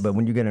place. Yeah, but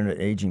when you get an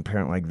aging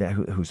parent like that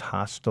who's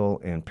hostile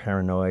and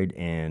paranoid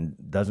and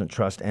doesn't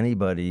trust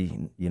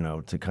anybody,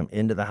 to come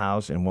into the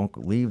house and won't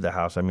leave the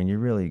house, I mean, you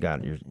really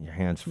got your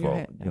hands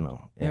full,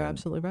 You're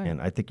absolutely right.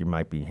 And I think you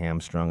might be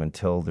hamstrung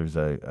until there's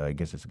a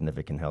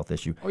significant health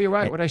issue. Oh, you're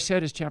right. What I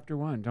said is chapter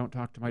 1. Don't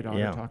talk to my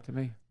daughter, talk to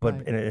me.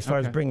 But as far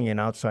as bringing in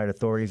outside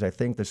authorities, I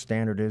think the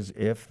standard is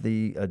if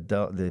the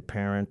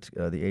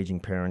aging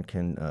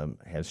parent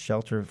has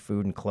shelter,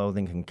 food, and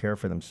clothing, can care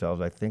for themselves,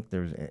 I think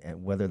there's,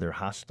 whether they're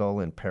hostile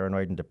and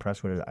paranoid and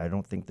depressed with it, I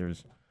don't think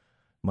there's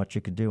much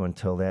you could do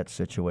until that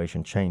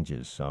situation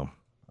changes. So,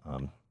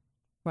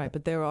 right,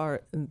 but there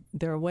are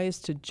ways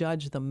to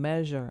judge the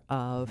measure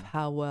of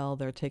how well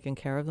they're taking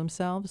care of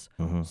themselves.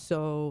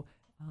 So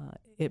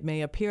it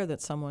may appear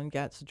that someone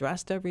gets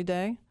dressed every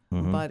day,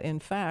 but in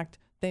fact,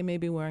 they may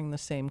be wearing the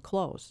same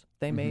clothes.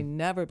 They may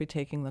never be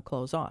taking the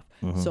clothes off.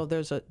 So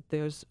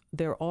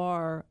there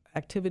are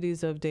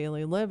activities of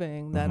daily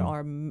living that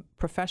are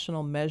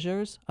professional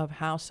measures of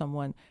how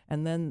someone,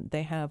 and then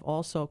they have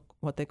also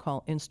what they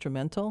call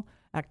instrumental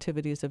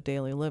activities of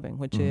daily living,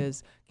 which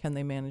is, can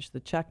they manage the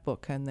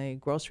checkbook? Can they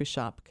grocery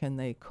shop? Can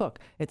they cook?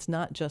 It's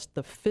not just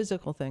the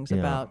physical things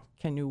about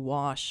can you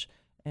wash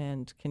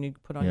and can you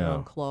put on your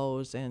own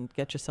clothes and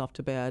get yourself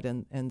to bed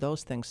and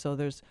those things. So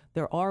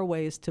there are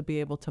ways to be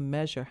able to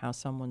measure how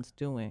someone's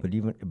doing.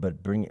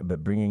 But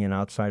bringing in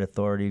outside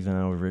authorities, and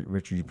I know,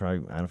 Richard, you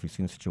probably, I don't know if you've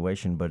seen the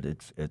situation, but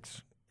it's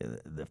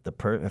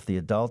if the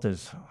adult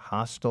is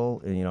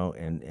hostile,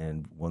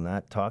 and will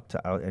not talk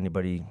to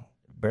anybody,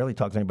 barely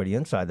talks to anybody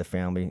inside the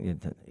family,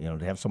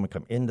 to have someone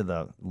come into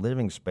the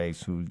living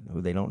space who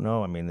they don't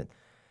know, I mean,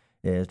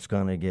 it's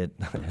gonna get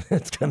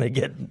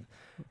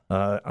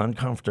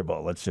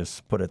uncomfortable. Let's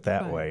just put it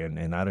that way.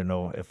 And I don't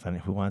know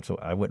who wants to.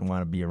 I wouldn't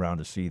want to be around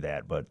to see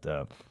that. But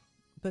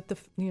But the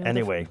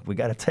Anyway, we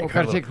got to take We've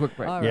got to take a quick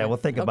break. All Yeah, right. we'll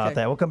think about Okay.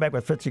 that. We'll come back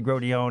with Fritzy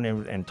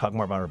Grodion and talk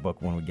more about her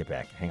book when we get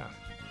back. Hang on.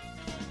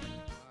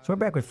 So we're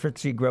back with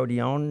Fritzy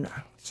Grodion,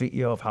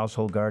 CEO of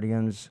Household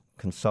Guardians,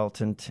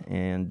 consultant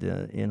and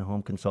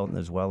in-home consultant,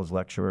 as well as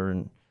lecturer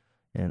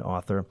and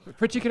author.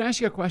 Fritzy, can I ask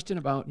you a question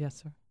about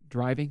Yes, sir.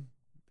 driving?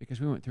 Because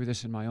we went through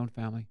this in my own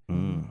family.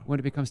 Mm. When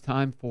it becomes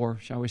time for,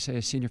 shall we say,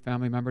 a senior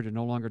family member to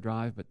no longer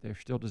drive, but they're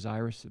still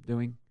desirous of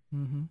doing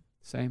Mm-hmm. the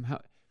same,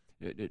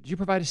 do you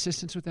provide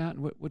assistance with that?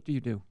 And what do you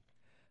do?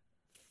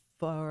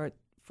 For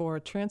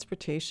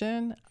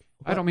transportation,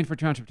 I don't mean for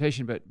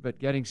transportation, but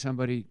getting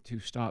somebody to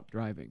stop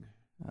driving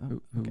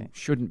who okay.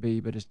 shouldn't be,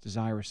 but is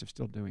desirous of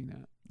still doing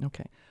that.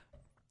 Okay.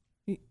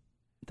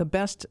 The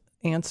best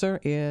answer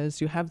is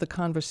you have the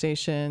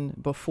conversation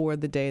before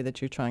the day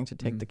that you're trying to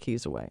take the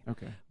keys away.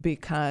 Okay.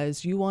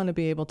 Because you want to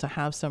be able to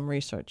have some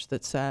research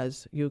that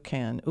says you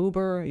can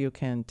Uber, you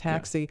can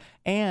taxi,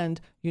 and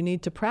you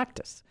need to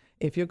practice.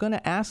 If you're going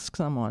to ask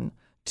someone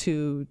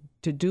to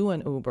do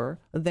an Uber,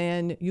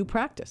 then you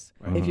practice.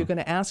 Right. If you're going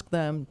to ask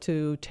them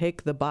to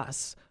take the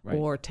bus Right.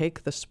 or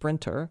take the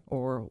Sprinter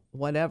or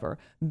whatever,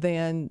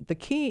 then the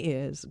key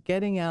is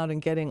getting out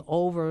and getting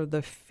over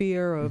the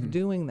fear of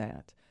doing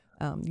that.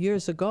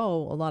 Years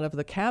ago, a lot of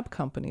the cab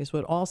companies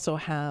would also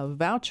have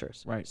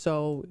vouchers. Right.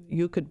 So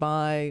you could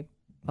buy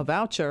a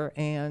voucher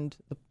and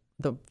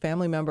the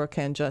family member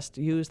can just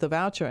use the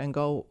voucher and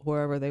go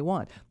wherever they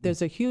want.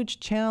 There's a huge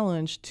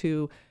challenge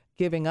to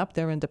giving up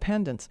their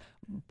independence.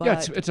 But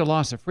Yeah, it's a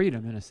loss of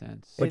freedom in a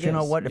sense. But It you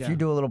know is, what? If yeah. you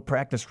do a little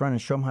practice run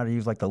and show them how to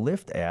use like the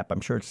Lyft app,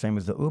 I'm sure it's the same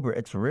as the Uber.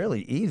 It's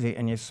really easy.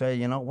 And you say,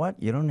 you know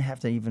what? You don't have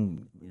to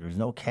even, there's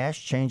no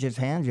cash changes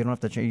hands. You don't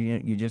have to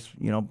change, you just,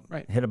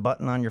 Right. hit a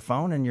button on your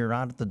phone and you're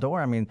out at the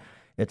door. I mean,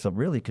 it's a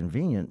really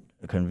convenient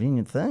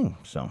thing.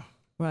 So,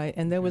 Right.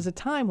 And there was a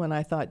time when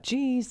I thought,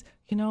 geez,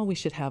 we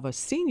should have a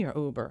senior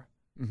Uber.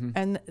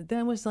 And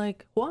then was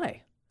like,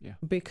 why? Yeah.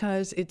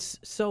 Because it's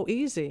so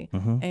easy.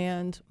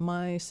 And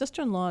my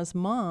sister-in-law's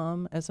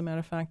mom, as a matter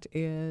of fact,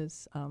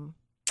 is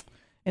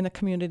in a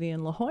community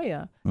in La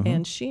Jolla.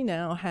 And she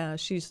now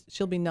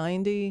she'll be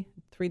 90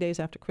 3 days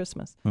after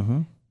Christmas.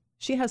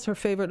 She has her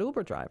favorite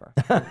Uber driver.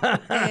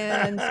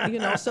 And,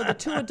 so the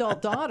two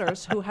adult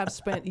daughters who have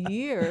spent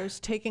years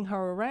taking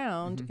her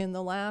around in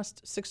the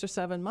last 6 or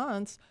 7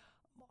 months,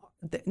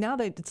 now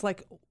it's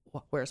like,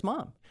 where's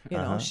mom?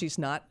 She's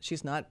not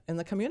in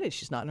the community.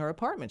 She's not in her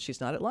apartment.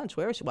 She's not at lunch.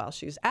 Where is she? Well,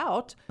 she's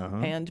out,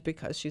 and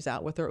because she's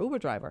out with her Uber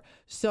driver.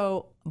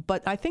 So,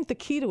 but I think the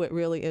key to it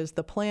really is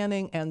the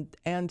planning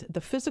and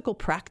the physical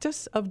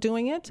practice of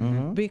doing it,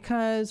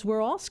 because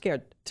we're all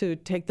scared to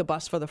take the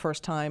bus for the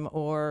first time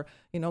or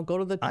go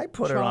to the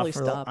trolley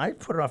stop. I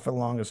put it off for the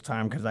longest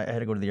time because I had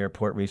to go to the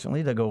airport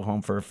recently to go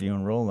home for a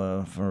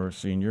funeral for a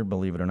senior,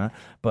 believe it or not,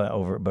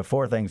 but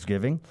before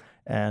Thanksgiving.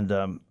 And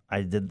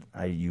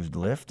I used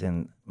Lyft,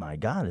 and my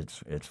God,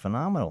 it's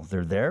phenomenal.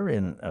 They're there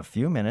in a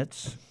few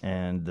minutes,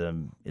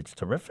 and it's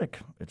terrific.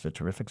 It's a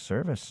terrific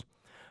service.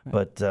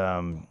 Right. But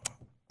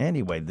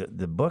anyway,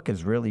 the book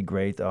is really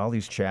great. All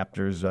these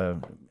chapters,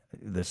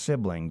 the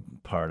sibling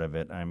part of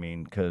it, I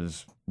mean,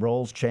 because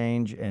roles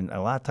change, and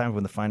a lot of times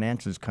when the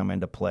finances come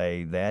into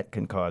play, that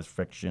can cause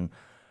friction.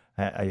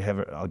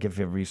 I'll give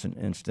you a recent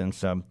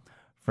instance.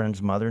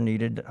 Friend's mother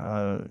needed,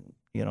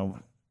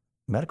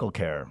 medical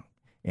care.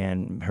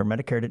 And her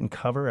Medicare didn't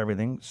cover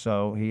everything,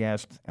 so he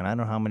asked, and I don't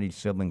know how many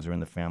siblings are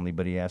in the family,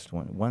 but he asked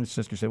one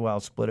sister said, well,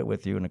 I'll split it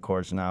with you, and of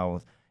course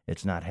now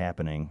it's not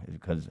happening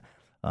because,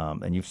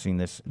 and you've seen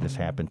this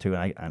happen too,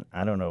 and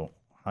I don't know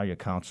how you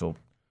counsel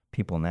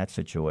people in that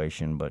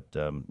situation, but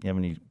you have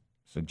any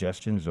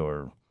suggestions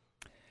or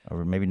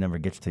maybe it never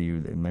gets to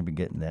you, maybe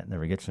that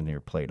never gets into your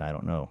plate, I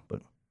don't know,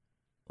 but.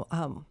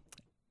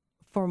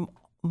 For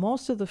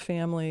most of the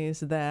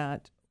families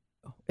that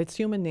it's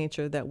human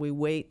nature that we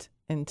wait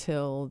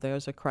until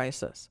there's a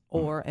crisis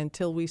or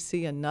until we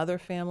see another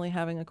family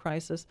having a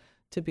crisis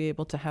to be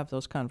able to have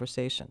those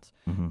conversations.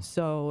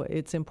 So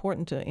it's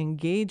important to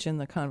engage in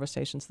the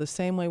conversations the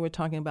same way we're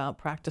talking about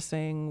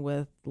practicing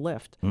with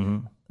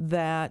Lyft,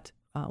 that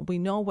we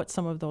know what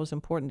some of those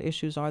important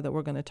issues are that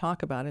we're going to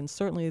talk about, and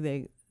certainly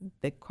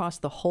they cross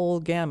the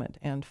whole gamut,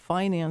 and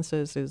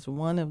finances is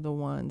one of the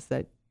ones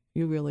that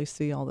you really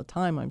see all the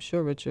time, I'm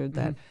sure, Richard,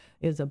 that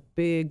is a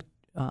big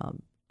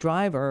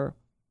driver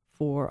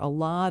for a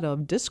lot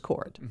of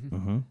discord.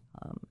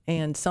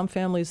 And some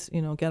families,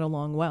 get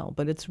along well,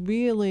 but it's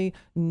really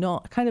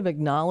not kind of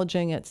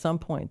acknowledging at some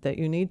point that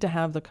you need to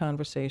have the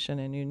conversation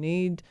and you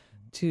need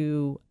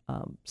to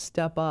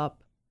step up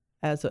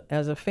as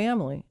a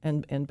family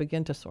and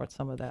begin to sort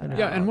some of that out.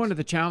 Yeah, and one of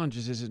the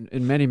challenges is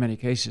in many, many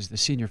cases, the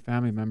senior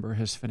family member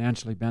has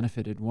financially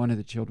benefited one of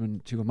the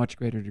children to a much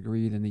greater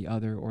degree than the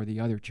other or the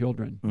other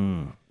children.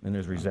 And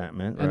there's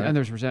resentment, right? And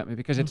there's resentment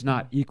because it's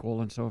not equal,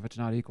 and so if it's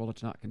not equal,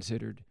 it's not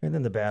considered And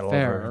then the battle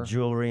fair. over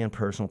jewelry and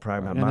personal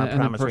property. And Mom the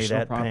promised me personal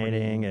that property,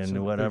 painting and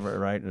so whatever,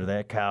 right? Or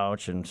that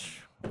couch, and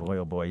boy,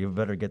 oh boy, you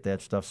better get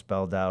that stuff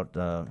spelled out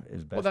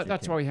as best Well, you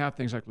that's can. why we have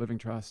things like living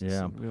trusts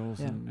Yeah. and wills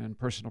Yeah. and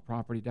personal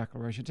property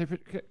declarations.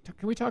 Can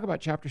we talk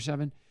about Chapter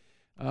 7?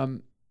 I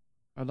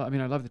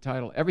love the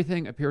title.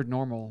 Everything appeared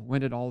normal.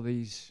 When did all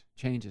these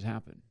changes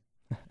happen?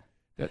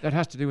 That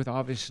has to do with,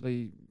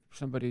 obviously,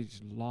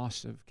 somebody's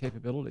loss of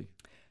capability.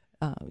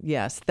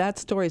 Yes, that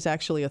story is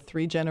actually a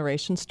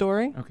 3-generation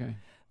story. Okay.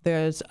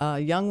 There's a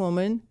young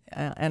woman,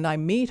 and I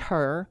meet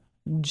her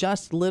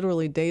just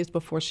literally days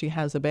before she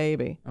has a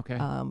baby, Okay.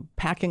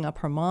 Packing up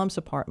her mom's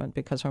apartment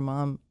because her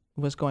mom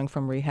was going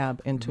from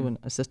rehab into an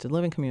assisted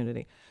living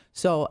community.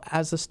 So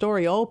as the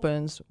story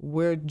opens,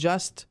 we're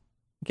just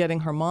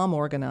getting her mom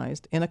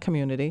organized in a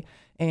community,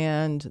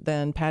 and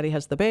then Patty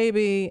has the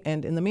baby,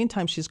 and in the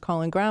meantime, she's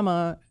calling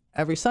Grandma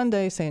every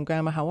Sunday saying,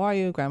 Grandma, how are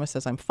you? Grandma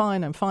says, I'm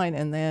fine,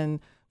 and then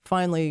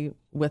finally,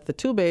 with the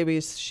 2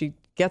 babies, she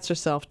gets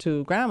herself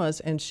to Grandma's,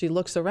 and she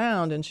looks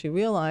around and she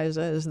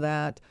realizes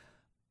that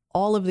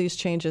all of these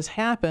changes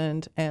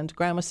happened, and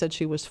Grandma said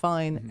she was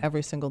fine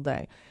every single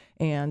day.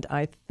 And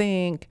I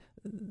think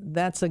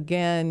that's,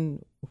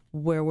 again,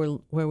 where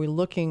we're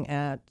looking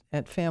at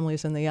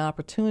families and the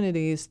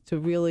opportunities to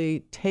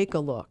really take a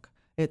look.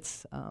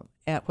 It's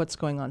at what's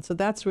going on. So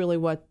that's really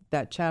what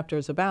that chapter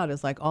is about,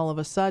 is like all of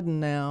a sudden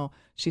now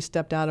she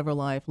stepped out of her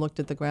life, looked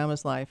at the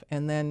grandma's life,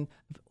 and then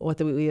what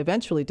we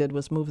eventually did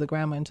was move the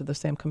grandma into the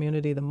same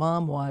community the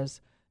mom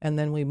was, and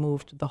then we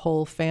moved the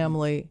whole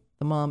family,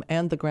 the mom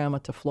and the grandma,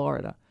 to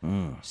Florida.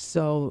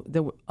 So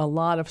there were a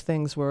lot of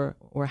things were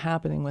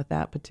happening with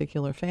that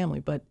particular family,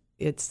 but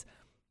it's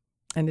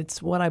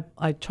what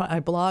I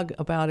blog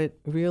about it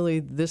really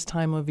this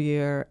time of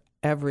year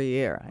every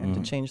year. I have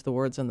to change the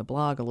words in the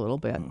blog a little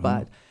bit,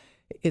 but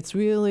it's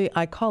really,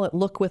 I call it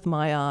Look With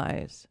My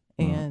Eyes.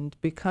 And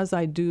because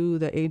I do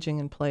the aging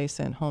in place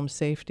and home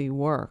safety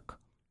work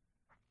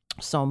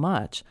so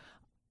much,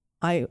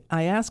 I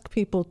ask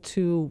people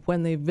to,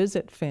 when they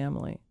visit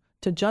family,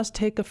 to just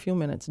take a few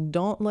minutes.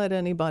 Don't let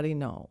anybody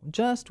know.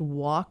 Just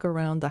walk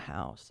around the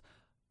house.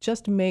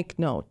 Just make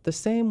note. The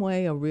same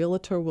way a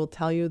realtor will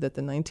tell you that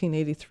the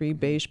 1983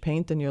 beige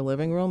paint in your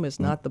living room is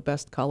not the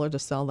best color to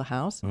sell the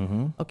house.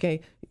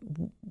 Okay,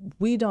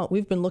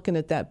 we've been looking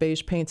at that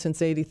beige paint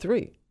since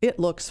 '83. It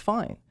looks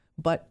fine,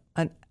 but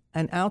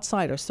an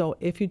outsider. So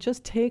if you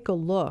just take a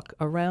look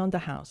around the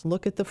house,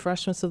 look at the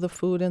freshness of the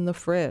food in the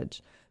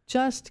fridge,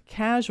 just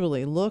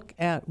casually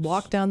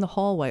walk down the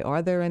hallway.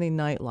 Are there any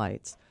night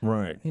lights?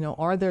 Right.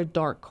 Are there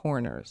dark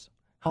corners?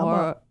 How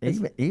about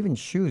even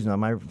shoes? Now,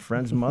 my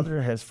friend's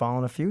mother has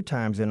fallen a few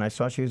times, and I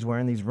saw she was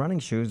wearing these running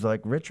shoes like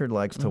Richard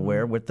likes to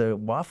wear with the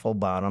waffle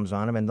bottoms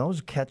on them, and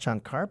those catch on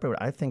carpet.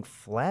 I think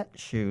flat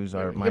shoes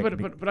are.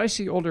 But I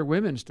see older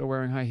women still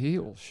wearing high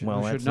heels.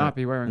 Well, should not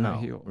be wearing high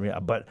heels. Yeah,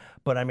 but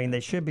I mean, they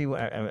should be.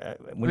 I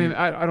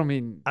don't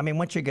mean. I mean,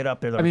 once you get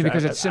up there,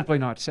 because it's simply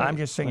not safe. I'm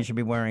just saying you should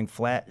be wearing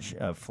flat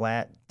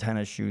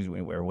tennis shoes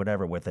or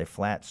whatever with a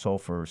flat sole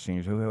for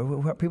seniors.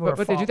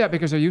 But they do that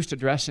because they're used to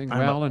dressing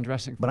well and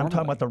dressing. But I'm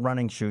talking about the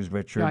running shoes,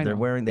 Richard. Yeah, they're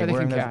wearing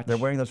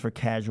those for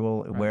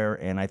casual wear,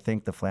 and I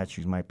think the flat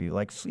shoes might be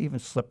like even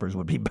slippers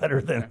would be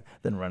better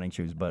than running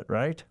shoes. But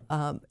right?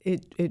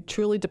 It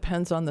truly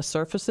depends on the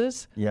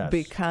surfaces. Yes.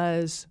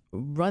 Because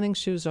running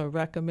shoes are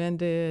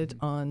recommended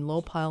on low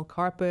pile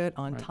carpet,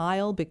 on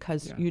tile,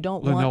 because you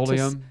don't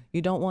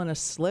want to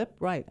slip.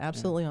 Right,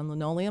 absolutely, on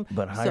linoleum.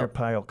 But higher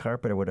pile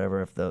carpet or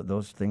whatever, if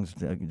those things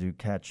do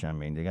catch, I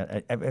mean,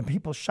 and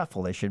people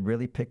shuffle. They should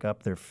really pick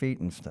up their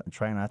feet and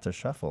try not to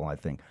shuffle, I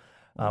think.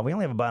 We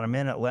only have about a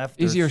minute left.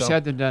 Easier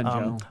said than done,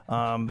 Joe.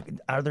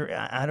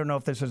 I don't know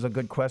if this is a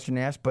good question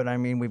to ask, but I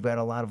mean, we've got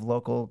a lot of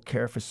local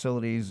care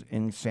facilities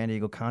in San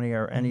Diego County.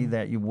 Are any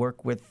that you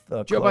work with?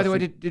 Joe, closely? by the way,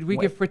 did we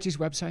give Fritzy's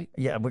website?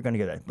 Yeah, we're going to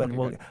get that.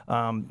 But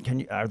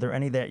are there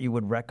any that you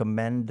would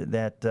recommend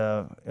that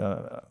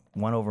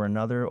one over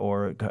another,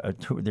 or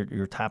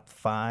your top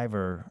 5,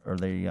 or are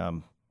they?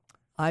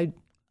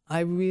 I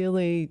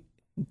really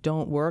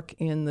don't work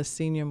in the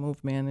senior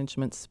move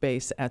management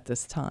space at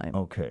this time.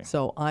 Okay.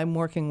 So I'm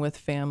working with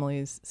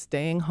families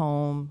staying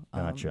home,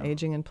 Gotcha.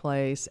 Aging in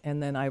place,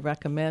 and then I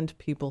recommend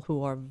people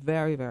who are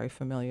very, very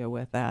familiar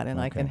with that,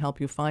 and I can help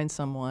you find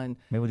someone.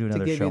 Maybe we'll do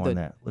another show on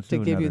that. To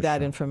give you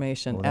that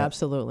information. Well,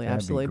 absolutely.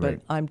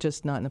 But I'm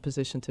just not in a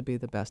position to be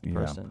the best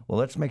person. Well,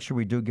 let's make sure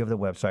we do give the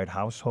website,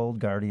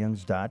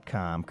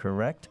 householdguardians.com,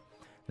 correct?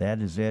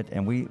 That is it.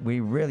 And we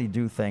really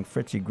do thank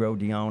Fritzy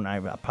Gros-Dione. I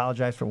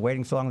apologize for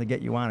waiting so long to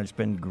get you on. It's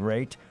been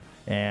great.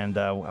 And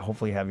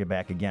hopefully have you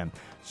back again.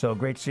 So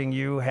great seeing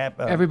you.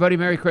 Everybody,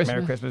 Merry Christmas.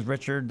 Merry Christmas,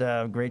 Richard.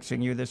 Great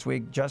seeing you this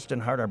week. Justin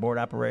Hart, our board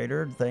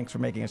operator. Thanks for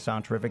making us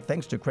sound terrific.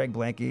 Thanks to Craig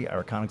Blanke, our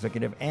account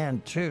executive,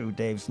 and to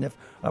Dave Sniff,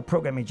 a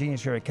programming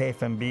genius here at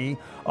KFMB.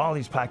 All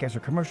these podcasts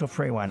are commercial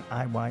free on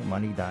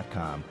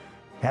IYMoney.com.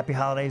 Happy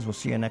holidays. We'll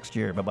see you next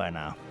year. Bye-bye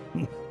now.